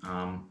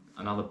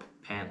 Another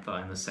Panther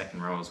in the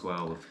second row as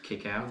well with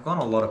kick out. We've gone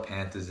a lot of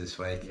Panthers this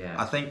week. Yeah,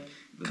 I think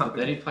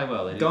they did play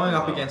well. Going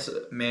up against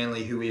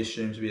Manly, who we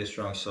assumed to be a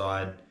strong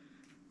side,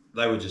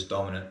 they were just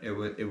dominant.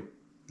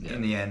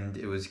 In the end,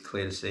 it was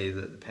clear to see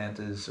that the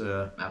Panthers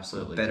were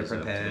absolutely better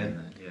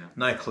prepared. Yeah.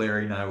 No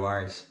Cleary, no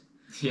worries.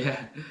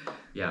 Yeah.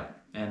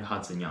 And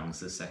Hudson Young's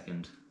the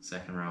second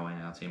row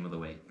in our team of the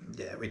week.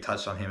 Yeah, we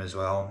touched on him as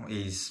well.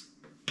 He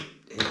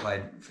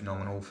played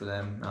phenomenal for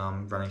them,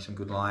 running some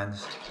good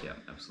lines. Yeah,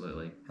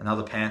 absolutely.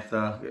 Another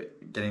Panther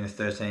getting the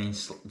 13,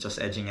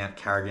 just edging out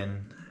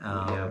Carrigan.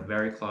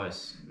 Very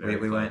close.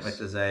 We went with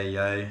the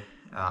Zayo.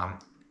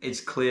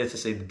 It's clear to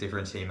see the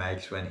difference he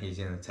makes when he's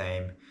in the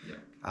team.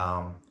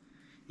 Yeah.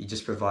 He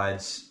just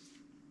provides...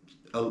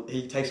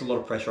 he takes a lot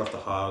of pressure off the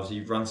halves.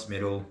 He runs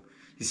middle.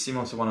 He's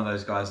similar to one of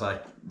those guys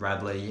like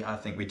Radley. I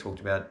think we've talked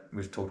about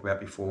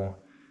before.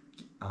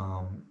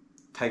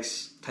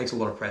 Takes a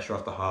lot of pressure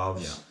off the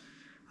halves.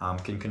 Yeah.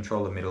 Can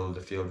control the middle of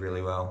the field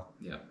really well.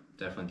 Yeah,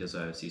 definitely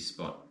deserves his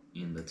spot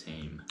in the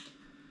team.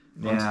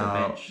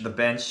 Now, the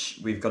bench,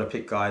 we've got to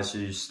pick guys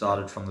who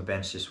started from the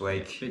bench this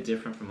week. A bit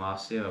different from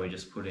last year, where we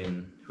just put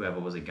in whoever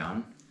was a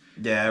gun.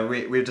 Yeah,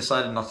 we've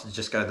decided not to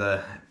just go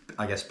the,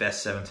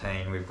 best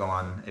 17. We've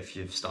gone, if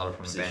you've started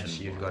from the bench,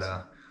 you've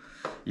got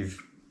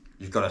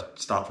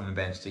to start from the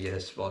bench to get a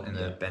spot in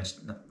the bench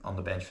on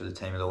the bench for the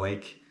team of the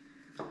week.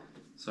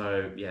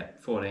 So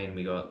 14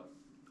 we got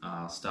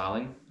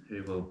Starling,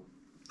 who will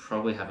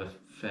probably have a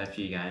fair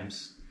few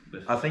games.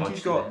 With I think Hodgson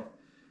you've got.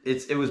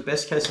 It was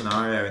best case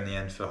scenario in the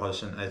end for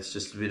Hodgson. It's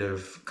just a bit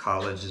of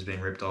cartilage has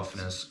been ripped off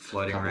and is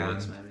floating couple around.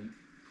 weeks, maybe.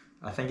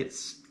 I think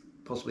it's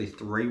possibly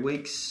 3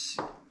 weeks.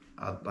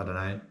 I don't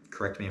know.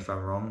 Correct me if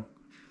I'm wrong.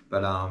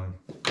 But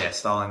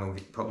Starling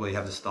will probably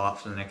have to start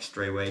for the next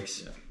 3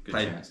 weeks. Yeah, good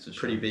played chance to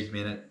pretty show big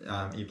minute.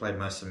 He played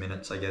most of the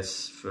minutes, I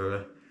guess,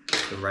 for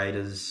the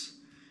Raiders.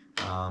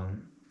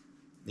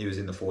 He was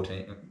in the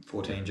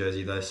 14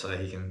 jersey though, so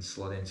he can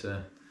slot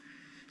into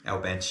our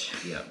bench.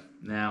 Yeah.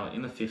 Now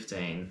in the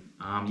 15,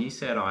 you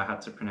said I had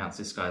to pronounce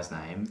this guy's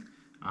name.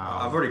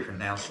 I've already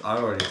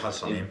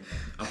touched on him.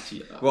 Up to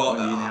you. Well,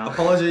 on you now.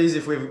 apologies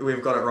if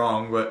we've got it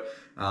wrong, but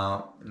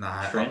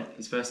Trent.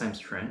 His first name's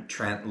Trent.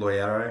 Trent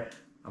Loiero.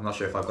 I'm not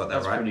sure if I've got that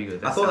That's right. pretty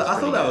good. I thought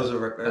that was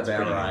That's about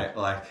pretty right.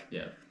 Like,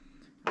 Yeah.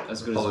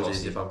 As good apologies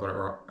as if I've got it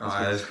wrong.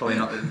 As It's probably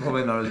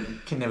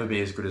not. Can never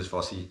be as good as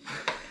Fossey.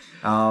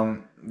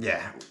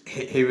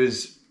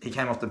 He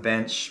came off the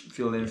bench,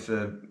 filled in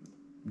for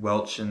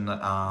Welch and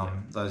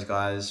those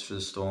guys for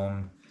the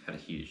Storm, had a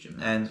huge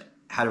impact. and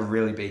had a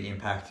really big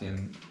impact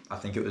in. I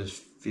think it was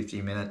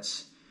 50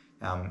 minutes.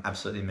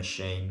 Absolutely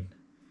machine,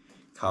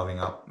 carving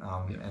up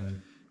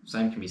and.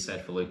 Same can be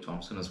said for Luke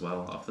Thompson as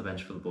well, off the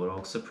bench for the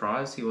Bulldogs.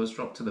 Surprised he was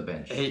dropped to the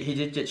bench. He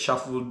did get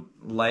shuffled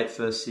late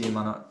for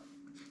Siamana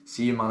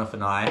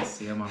Fanai.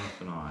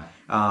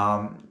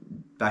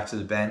 Back to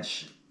the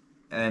bench.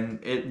 And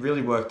it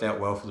really worked out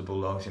well for the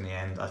Bulldogs in the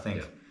end. I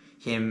think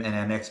him and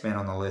our next man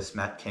on the list,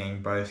 Matt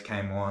King, both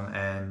came on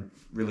and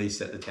really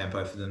set the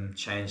tempo for them,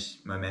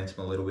 changed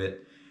momentum a little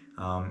bit,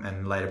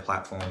 and laid a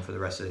platform for the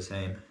rest of the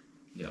team.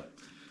 Yep.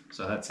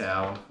 So that's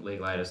our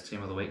league latest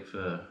team of the week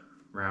for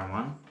round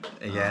 1.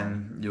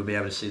 Again, you'll be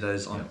able to see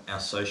those on our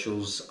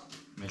socials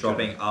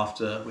dropping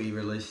after we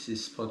release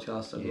this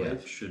podcast, I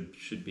believe.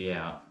 Should be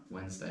out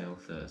Wednesday or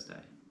Thursday.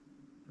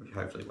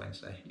 Hopefully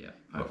Wednesday. Yeah,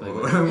 hopefully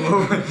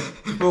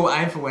Wednesday. We'll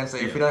aim for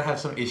Wednesday. If we don't have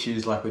some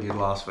issues like we did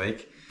last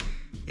week,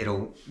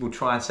 we'll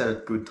try and set a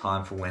good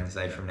time for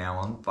Wednesday from now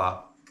on.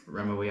 But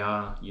remember, we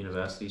are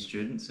university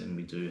students and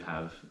we do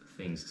have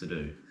things to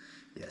do.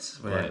 Yes,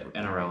 but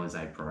NRL is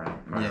a priority.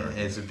 Yeah,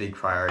 it's a big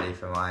priority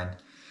for mine.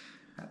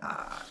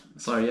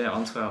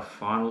 On to our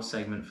final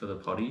segment for the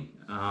potty,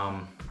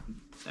 our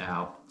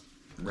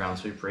round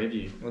 2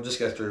 preview.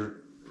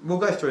 We'll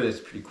go through this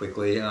pretty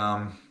quickly.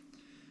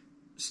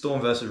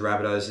 Storm versus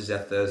Rabbitohs is our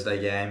Thursday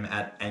game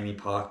at Amy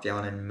Park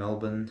down in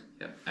Melbourne.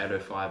 Yep,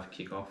 8:05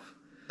 kickoff.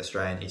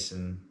 Australian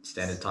Eastern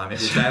Standard Time.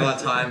 If it's daylight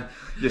time,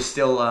 you're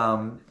still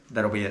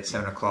that'll be at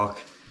 7 o'clock.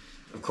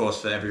 Of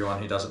course, for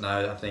everyone who doesn't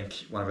know, I think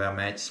one of our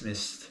mates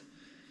missed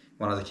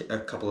a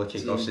couple of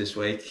kickoffs this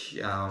week.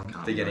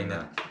 Forgetting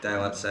that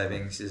daylight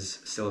savings is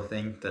still a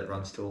thing that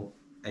runs till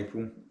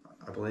April,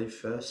 I believe,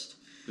 1st.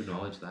 Good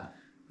knowledge that.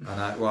 I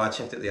know. Well, I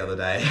checked it the other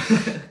day.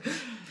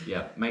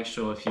 Yeah, make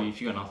sure if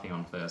you got nothing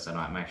on Thursday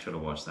night, make sure to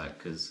watch that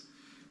because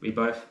we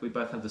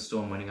both have the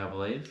Storm winning, I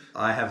believe.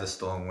 I have the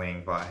Storm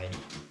winning by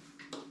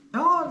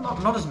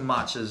not as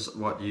much as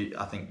what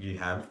I think you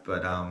have,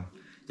 but I'm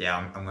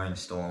going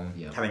Storm.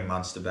 Yep. Having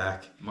Munster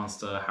back,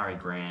 Harry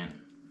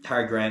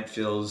Grant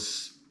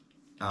feels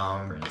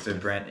for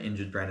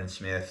injured Brandon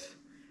Smith.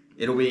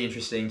 It'll be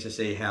interesting to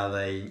see how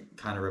they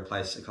kind of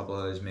replace a couple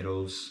of those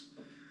middles.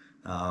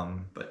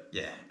 But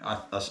yeah,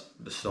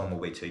 the Storm will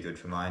be too good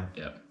for mine.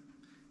 Yep.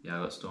 Yeah,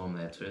 I got Storm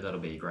there too. That'll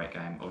be a great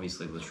game.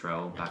 Obviously,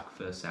 Latrell back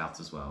for Souths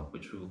as well,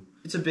 which will...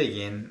 It's a big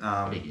in.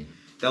 Big in.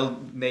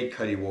 They'll need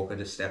Cody Walker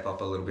to step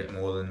up a little bit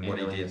more than what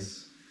he did.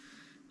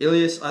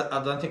 Ilias,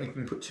 I don't think we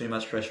can put too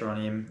much pressure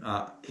on him.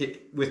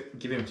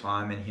 Give him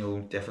time and he'll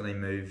definitely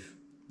move.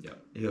 Yep.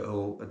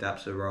 He'll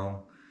adapt to the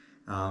role.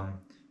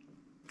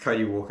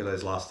 Cody Walker,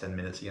 those last 10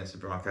 minutes against the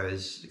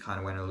Broncos, kind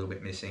of went a little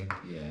bit missing.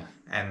 Yeah.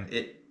 And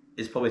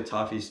it's probably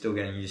tough. He's still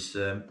getting used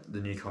to the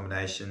new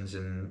combinations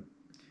and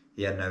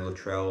he had no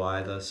Latrell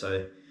either.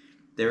 So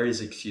there is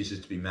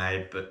excuses to be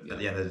made, but at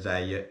the end of the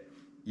day,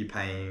 you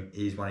pay him.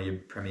 He's one of your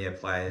premier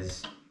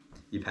players.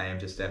 You pay him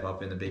to step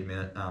up in the big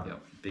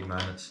big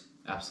moments.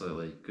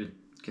 Absolutely. Good.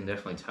 Can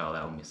definitely tell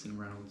they were missing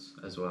Reynolds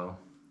as well.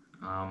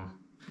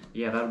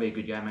 That'll be a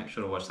good game. Make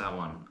sure to watch that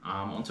one.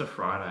 On to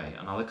Friday.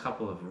 Another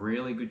couple of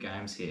really good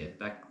games here.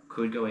 That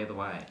could go either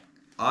way.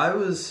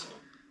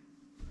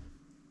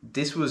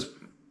 This was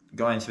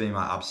going to be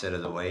my upset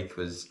of the week,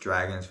 was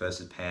Dragons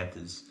versus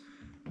Panthers.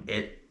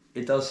 It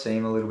does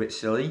seem a little bit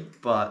silly,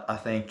 but I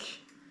think,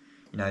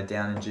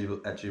 down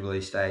at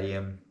Jubilee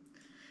Stadium,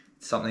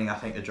 it's something I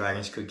think the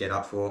Dragons could get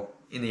up for.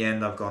 In the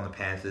end, I've gone the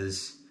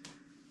Panthers.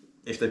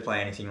 If they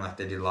play anything like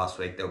they did last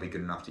week, they'll be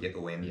good enough to get the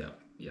win.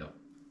 Yeah.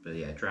 But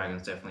yeah,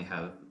 Dragons definitely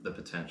have the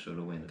potential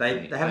to win.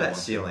 They have that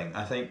ceiling.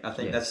 I think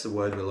that's the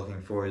word we're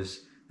looking for.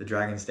 Is the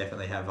Dragons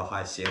definitely have a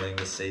high ceiling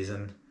this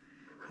season,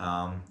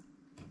 and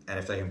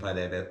if they can play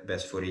their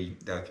best footy,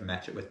 they can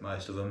match it with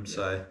most of them. Yeah.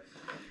 So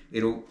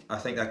I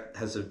think that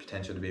has the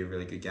potential to be a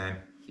really good game.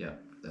 Yeah,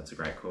 that's a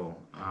great call.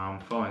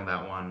 Following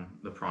that one,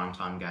 the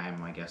primetime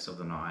game, I guess, of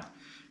the night,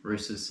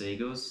 Roosters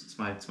Seagulls. It's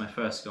my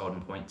first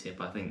Golden Point tip.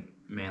 I think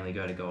Manly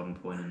go to Golden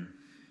Point and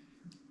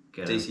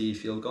get DCE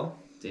field goal.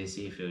 a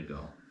DCE field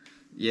goal.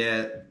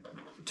 Yeah,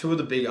 two of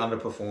the big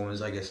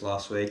underperformers, I guess,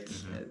 last week.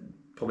 Mm-hmm.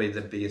 Probably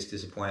the biggest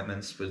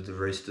disappointments was the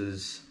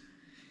Roosters.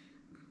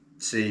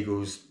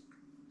 Seagulls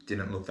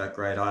didn't look that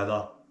great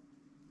either.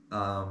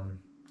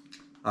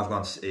 I've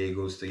gone to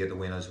Eagles to get the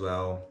win as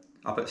well.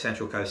 Up at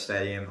Central Coast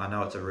Stadium, I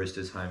know it's a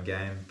Roosters home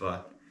game,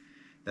 but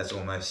that's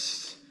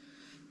almost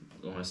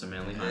a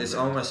Manly home. It's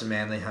ground. almost a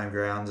Manly home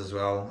ground as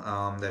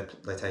well.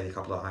 They take a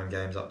couple of home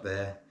games up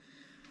there.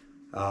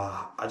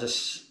 I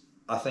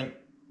think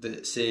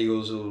the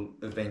Seagulls will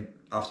have been,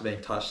 after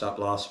being touched up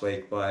last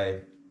week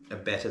by a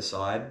better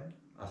side.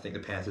 I think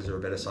the Panthers are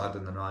a better side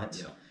than the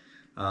Knights.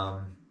 Yeah.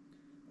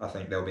 I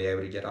think they'll be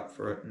able to get up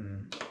for it,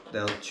 and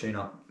they'll tune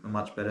up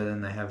much better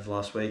than they have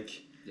last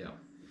week. Yeah,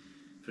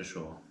 for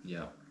sure.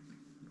 Yeah,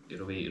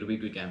 it'll be a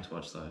good game to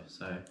watch though.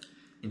 So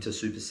into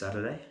Super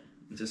Saturday.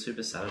 It's a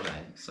Super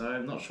Saturday, so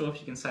I'm not sure if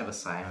you can say the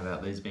same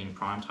about these being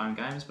primetime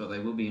games, but they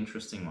will be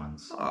interesting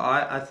ones.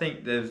 I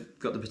think they've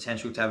got the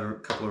potential to have a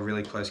couple of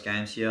really close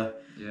games here.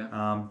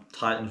 Yeah.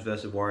 Titans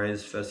versus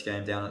Warriors, first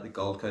game down at the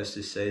Gold Coast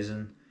this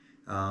season.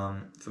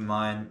 For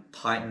mine,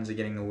 Titans are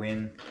getting the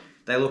win.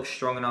 They looked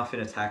strong enough in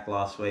attack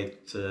last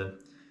week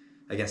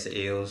against the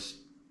Eels.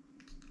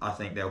 I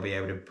think they'll be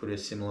able to put a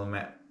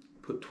similar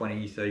put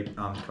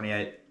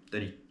 28,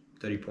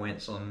 30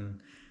 points on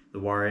the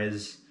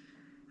Warriors.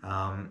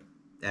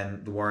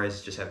 And the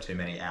Warriors just have too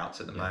many outs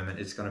at the moment.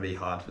 It's going to be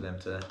hard for them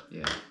to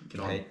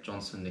compete.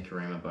 Johnson,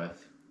 Nicarima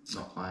both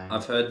not playing.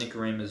 I've heard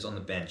Nicarima's on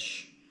the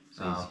bench.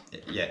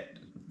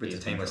 With the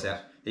team list out.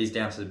 He's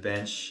down to the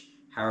bench.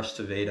 Harris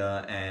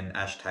Tavita and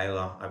Ash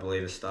Taylor, I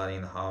believe, are starting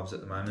in the halves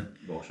at the moment.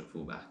 Walsh at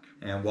fullback.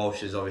 And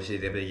Walsh is obviously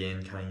their big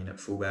in, coming in at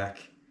fullback.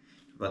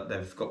 But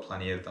they've got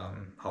plenty of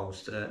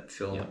holes to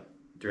fill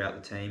throughout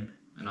the team.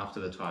 And after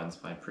the Titans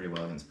played pretty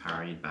well against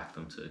Parra, you'd back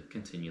them to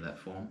continue that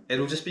form.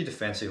 It'll just be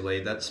defensively.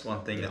 That's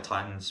one thing the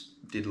Titans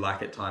did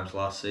lack at times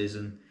last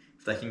season.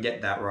 If they can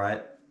get that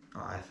right,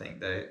 I think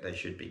they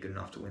should be good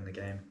enough to win the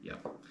game. Yeah.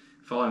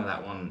 Following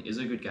that one is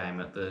a good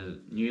game at the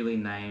newly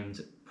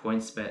named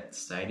PointsBet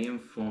Stadium,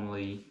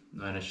 formerly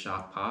known as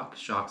Shark Park.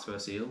 Sharks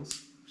versus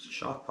Eels.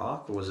 Shark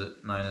Park, or was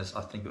it known as?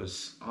 I think it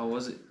was. Oh,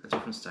 was it a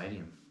different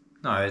stadium?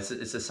 No, it's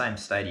the same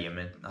stadium,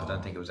 and I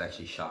don't think it was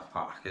actually Shark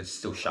Park. It's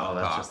still Shark Park.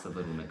 Oh, that's just the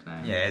little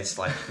nickname. Yeah, it's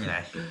like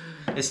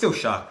it's still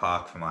Shark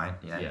Park for mine.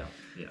 Yeah.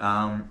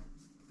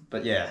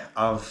 But yeah,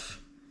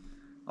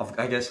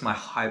 I guess my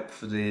hype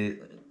for the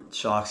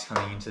Sharks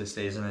coming into the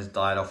season has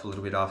died off a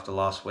little bit after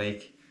last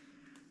week.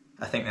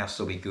 I think they'll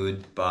still be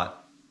good,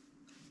 but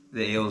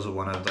the Eels are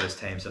one of those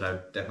teams that I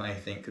definitely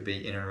think could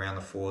be in and around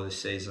the 4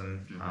 this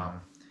season. Mm-hmm.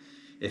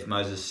 If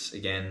Moses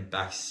again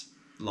backs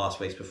last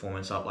week's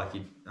performance up like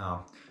he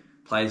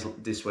plays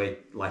this week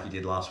like he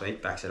did last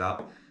week, backs it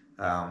up,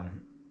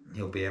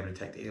 he'll be able to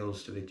take the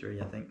Eels to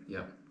victory, I think.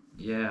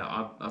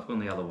 Yeah, I've gone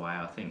the other way.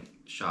 I think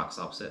Sharks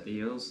upset the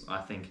Eels. I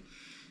think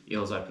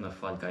Eels opened the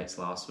floodgates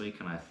last week,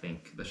 and I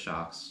think the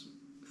Sharks,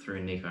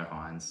 through Nico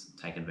Hines,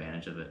 take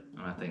advantage of it,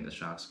 and I think the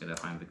Sharks get a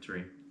home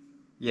victory.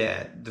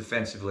 Yeah,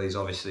 defensively is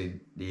obviously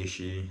the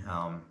issue.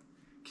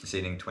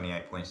 Conceding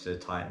 28 points to the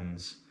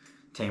Titans,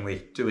 team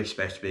we do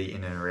expect to be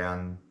in and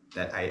around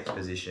that 8th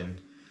position.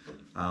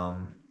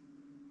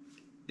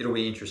 It'll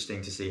be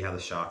interesting to see how the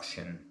Sharks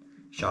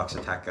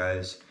attack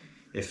goes.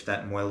 If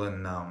that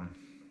Moylan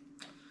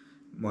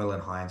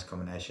Hines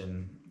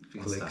combination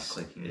clicks,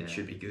 it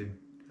should be good.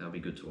 That'll be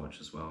good to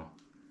watch as well.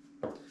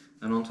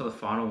 And on to the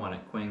final one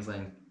at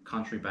Queensland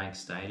Country Bank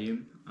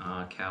Stadium,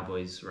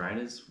 Cowboys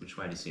Raiders. Which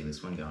way do you see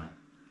this one going?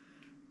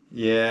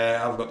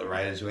 Yeah, I've got the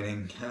Raiders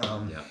winning.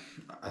 Yeah.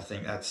 I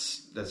think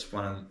that's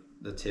one of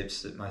the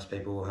tips that most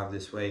people will have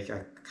this week.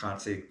 I can't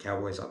see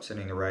Cowboys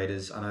upsetting the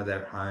Raiders. I know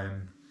they're at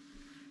home,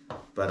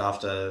 but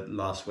after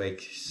last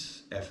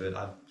week's effort,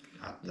 I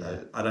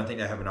don't think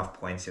they have enough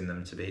points in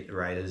them to beat the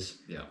Raiders.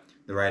 Yeah.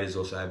 The Raiders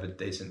also have a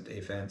decent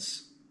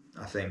defense.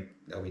 I think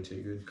they'll be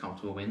too good.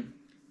 Comfortable win?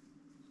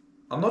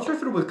 I'm not sure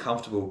if it'll be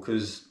comfortable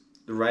because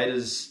the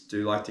Raiders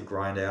do like to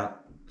grind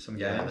out some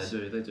games. Yeah,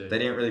 they do. They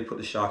didn't really put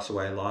the Sharks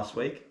away last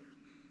week.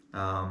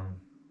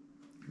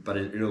 But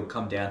it'll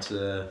come down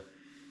to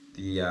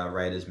the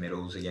Raiders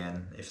middles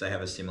again. If they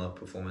have a similar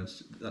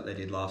performance that they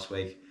did last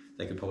week,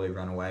 they could probably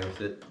run away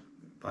with it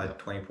by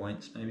 20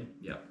 points maybe.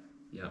 Yeah,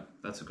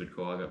 that's a good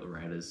call. I got the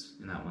Raiders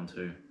in that one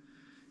too.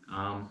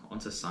 On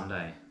to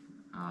Sunday,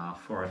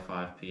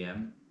 4:05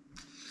 p.m.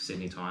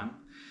 Sydney time.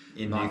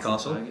 In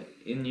Newcastle?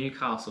 In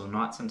Newcastle,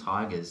 Knights and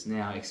Tigers.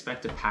 Now,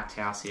 expect a packed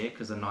house here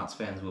because the Knights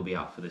fans will be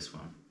up for this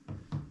one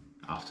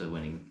after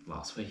winning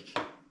last week.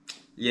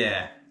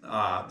 Yeah,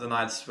 the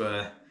Knights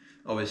were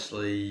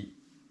obviously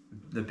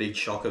the big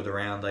shock of the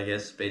round, I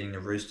guess, beating the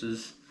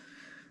Roosters.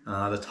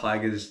 The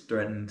Tigers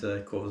threatened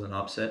to cause an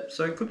upset,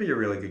 so it could be a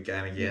really good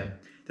game again. Yeah.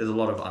 There's a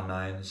lot of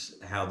unknowns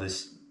how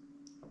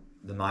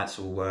the Knights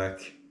will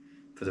work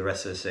for the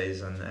rest of the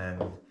season,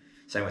 and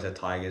same with the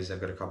Tigers. They've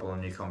got a couple of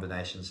new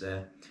combinations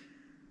there.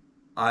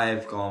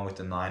 I've gone with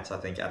the Knights, I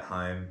think, at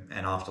home,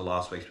 and after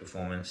last week's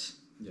performance.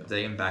 If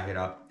they can back it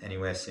up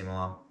anywhere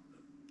similar,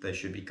 they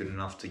should be good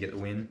enough to get the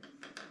win.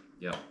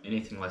 Yep.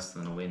 Anything less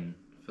than a win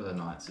for the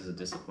Knights is a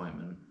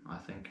disappointment, I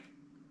think.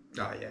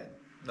 Oh yeah.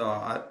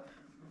 No,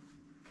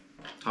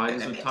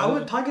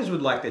 Tigers Tigers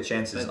would like their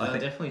chances. They I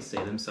think definitely see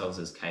themselves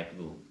as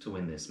capable to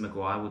win this.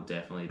 Maguire would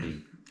definitely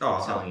be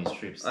Oh, telling his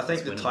troops. I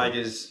think the winnable.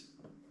 Tigers,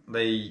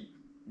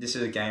 this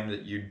is a game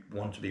that you'd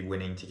want to be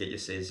winning to get your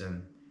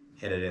season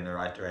headed in the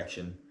right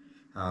direction.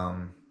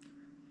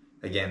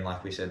 Again,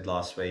 like we said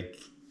last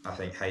week, I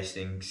think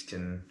Hastings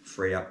can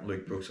free up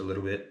Luke Brooks a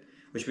little bit,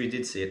 which we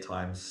did see at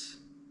times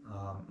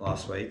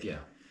last week. Yeah.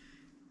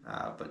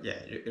 But yeah,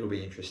 it'll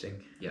be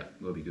interesting. Yeah,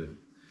 will be good.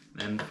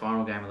 And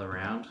final game of the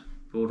round,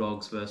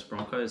 Bulldogs versus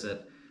Broncos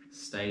at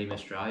Stadium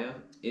Australia.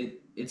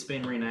 It's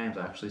been renamed.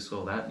 I actually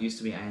saw that. It used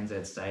to be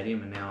ANZ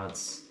Stadium, and now it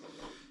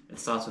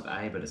starts with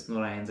A, but it's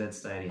not ANZ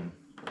Stadium.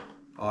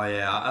 Oh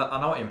yeah,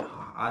 I know what you mean.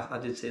 I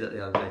did see that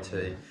the other day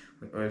too.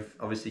 We've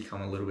obviously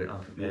come a little bit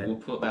unprepared. We'll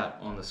put that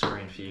on the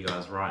screen for you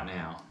guys right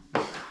now.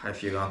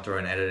 If you're going through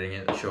and editing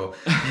it, sure.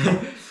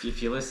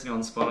 If you're listening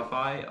on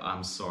Spotify,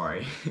 I'm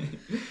sorry.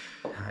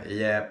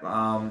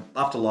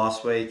 After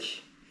last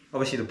week,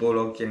 obviously the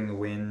Bulldogs getting the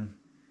win.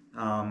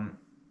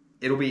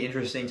 It'll be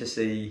interesting to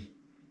see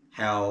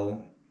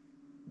how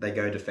they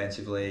go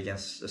defensively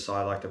against a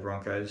side like the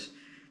Broncos.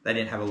 They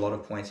didn't have a lot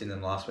of points in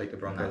them last week, the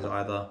Broncos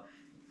either.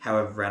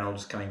 However,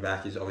 Reynolds coming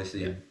back is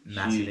obviously a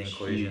massive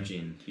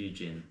inclusion.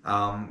 Huge in.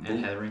 And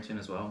Hetherington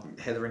as well.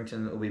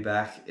 Hetherington will be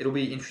back. It'll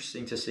be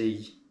interesting to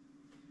see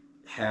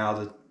how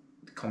the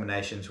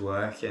combinations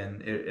work,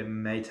 and it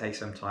may take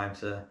some time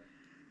to,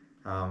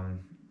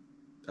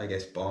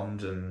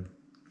 bond and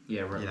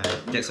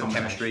get some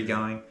chemistry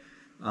going.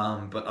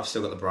 But I've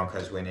still got the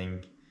Broncos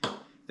winning.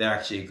 They're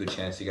actually a good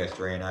chance to go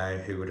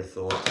 3-0. Who would have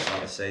thought to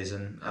start the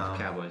season?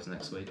 Cowboys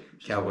next week.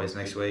 Cowboys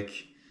next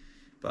week.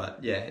 But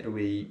yeah, it'll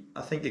be.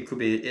 I think it could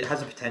be. It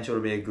has the potential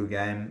to be a good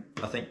game.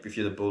 I think if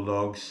you're the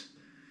Bulldogs,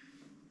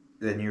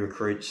 the new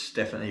recruits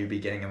definitely would be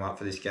getting them up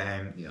for this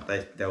game. Yeah.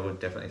 They would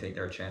definitely think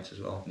they're a chance as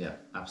well. Yeah,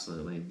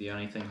 absolutely. The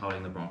only thing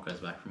holding the Broncos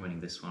back from winning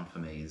this one for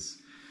me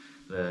is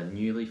the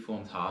newly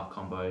formed half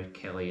combo,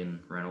 Kelly and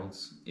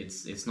Reynolds.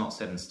 It's not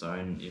set in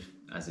stone.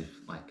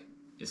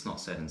 It's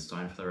not set in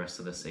stone for the rest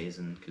of the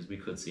season, because we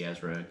could see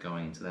Ezra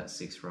going into that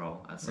 6th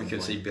role at some point. We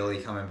could see Billy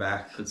coming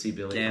back.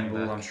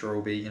 Gamble, I'm sure,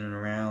 will be in and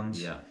around.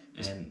 Yeah.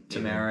 And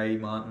Tamari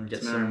Martin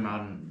gets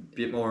some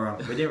bit more.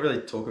 We didn't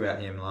really talk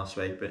about him last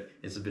week, but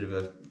it's a bit of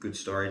a good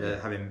story to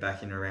have him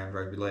back in and around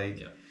rugby league.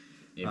 Yeah.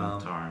 Even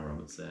Tyrone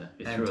Roberts there.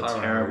 He and threw a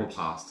Tyrone terrible Roberts.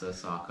 pass to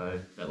Sarko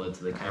that led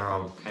to the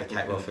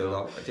Capewell field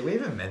goal. Did we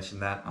even mention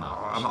that? No.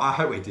 I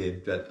hope we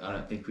did, but I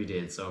don't think we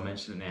did, so I'll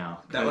mention it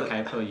now.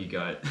 Capewell, you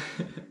go.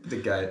 The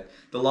GOAT.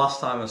 The last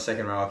time a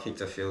second rower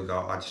kicked a field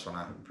goal, I just want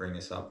to bring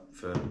this up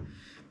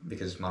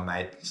because my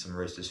mate, some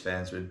Roosters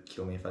fans, would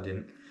kill me if I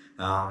didn't.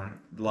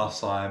 The last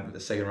time the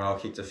second rower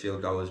kicked a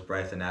field goal was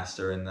Braithen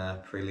Astor in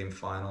the prelim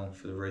final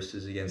for the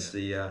Roosters against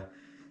the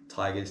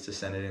Tigers to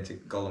send it into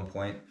Golden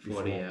Point.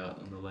 40 out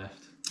on the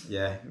left.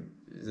 Yeah,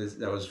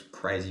 that was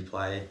crazy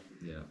play.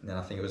 Yeah. And then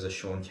I think it was a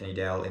Sean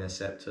Kenny-Dale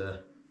intercept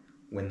to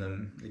win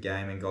them the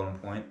game in Golden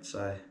Point.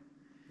 So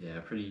yeah,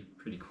 pretty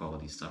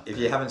quality stuff. If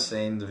you haven't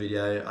seen the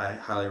video, I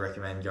highly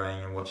recommend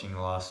going and watching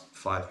the last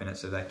 5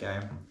 minutes of that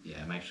game.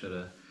 Yeah, make sure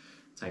to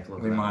take a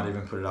look. We might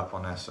even put it up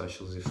on our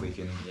socials if we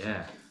can.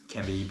 Yeah.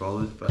 Can be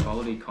bothered, but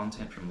quality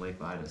content from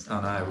League Leaders.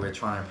 I know we're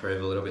trying to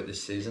improve a little bit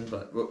this season,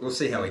 but we'll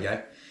see how we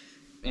go.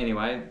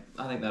 Anyway,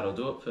 I think that'll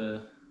do it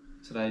for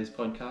today's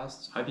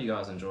podcast. Hope you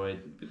guys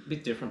enjoyed. A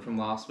bit different from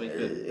last week,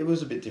 but it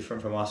was a bit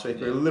different from last week.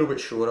 We're a little bit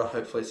shorter.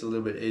 Hopefully, it's a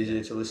little bit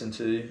easier to listen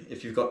to.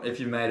 If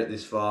you've made it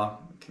this far,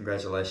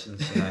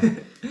 congratulations.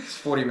 It's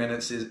 40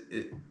 minutes.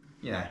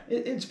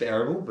 It's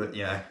bearable, but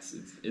it's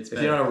if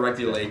you're not a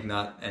rugby league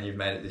nut and you've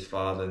made it this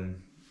far,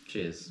 then.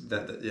 Cheers.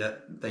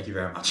 Thank you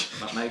very much.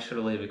 But make sure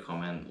to leave a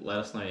comment. Let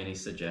us know any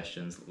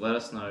suggestions. Let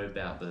us know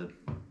about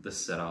the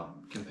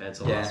setup compared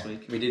to last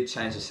week. We did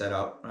change the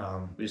setup.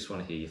 We just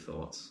want to hear your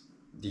thoughts.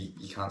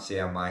 You can't see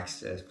our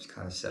mics. They're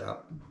kind of set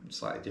up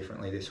slightly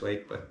differently this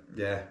week. But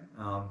yeah.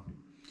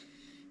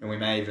 And we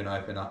may even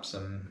open up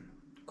some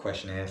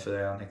questionnaire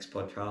for our next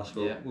podcast.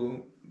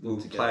 We'll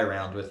play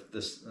around with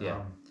this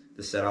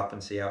the setup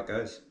and see how it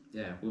goes.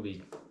 Yeah, will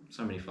be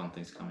so many fun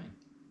things coming.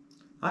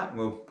 Alright,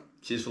 well,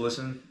 cheers for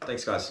listening.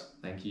 Thanks, guys.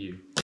 Thank you.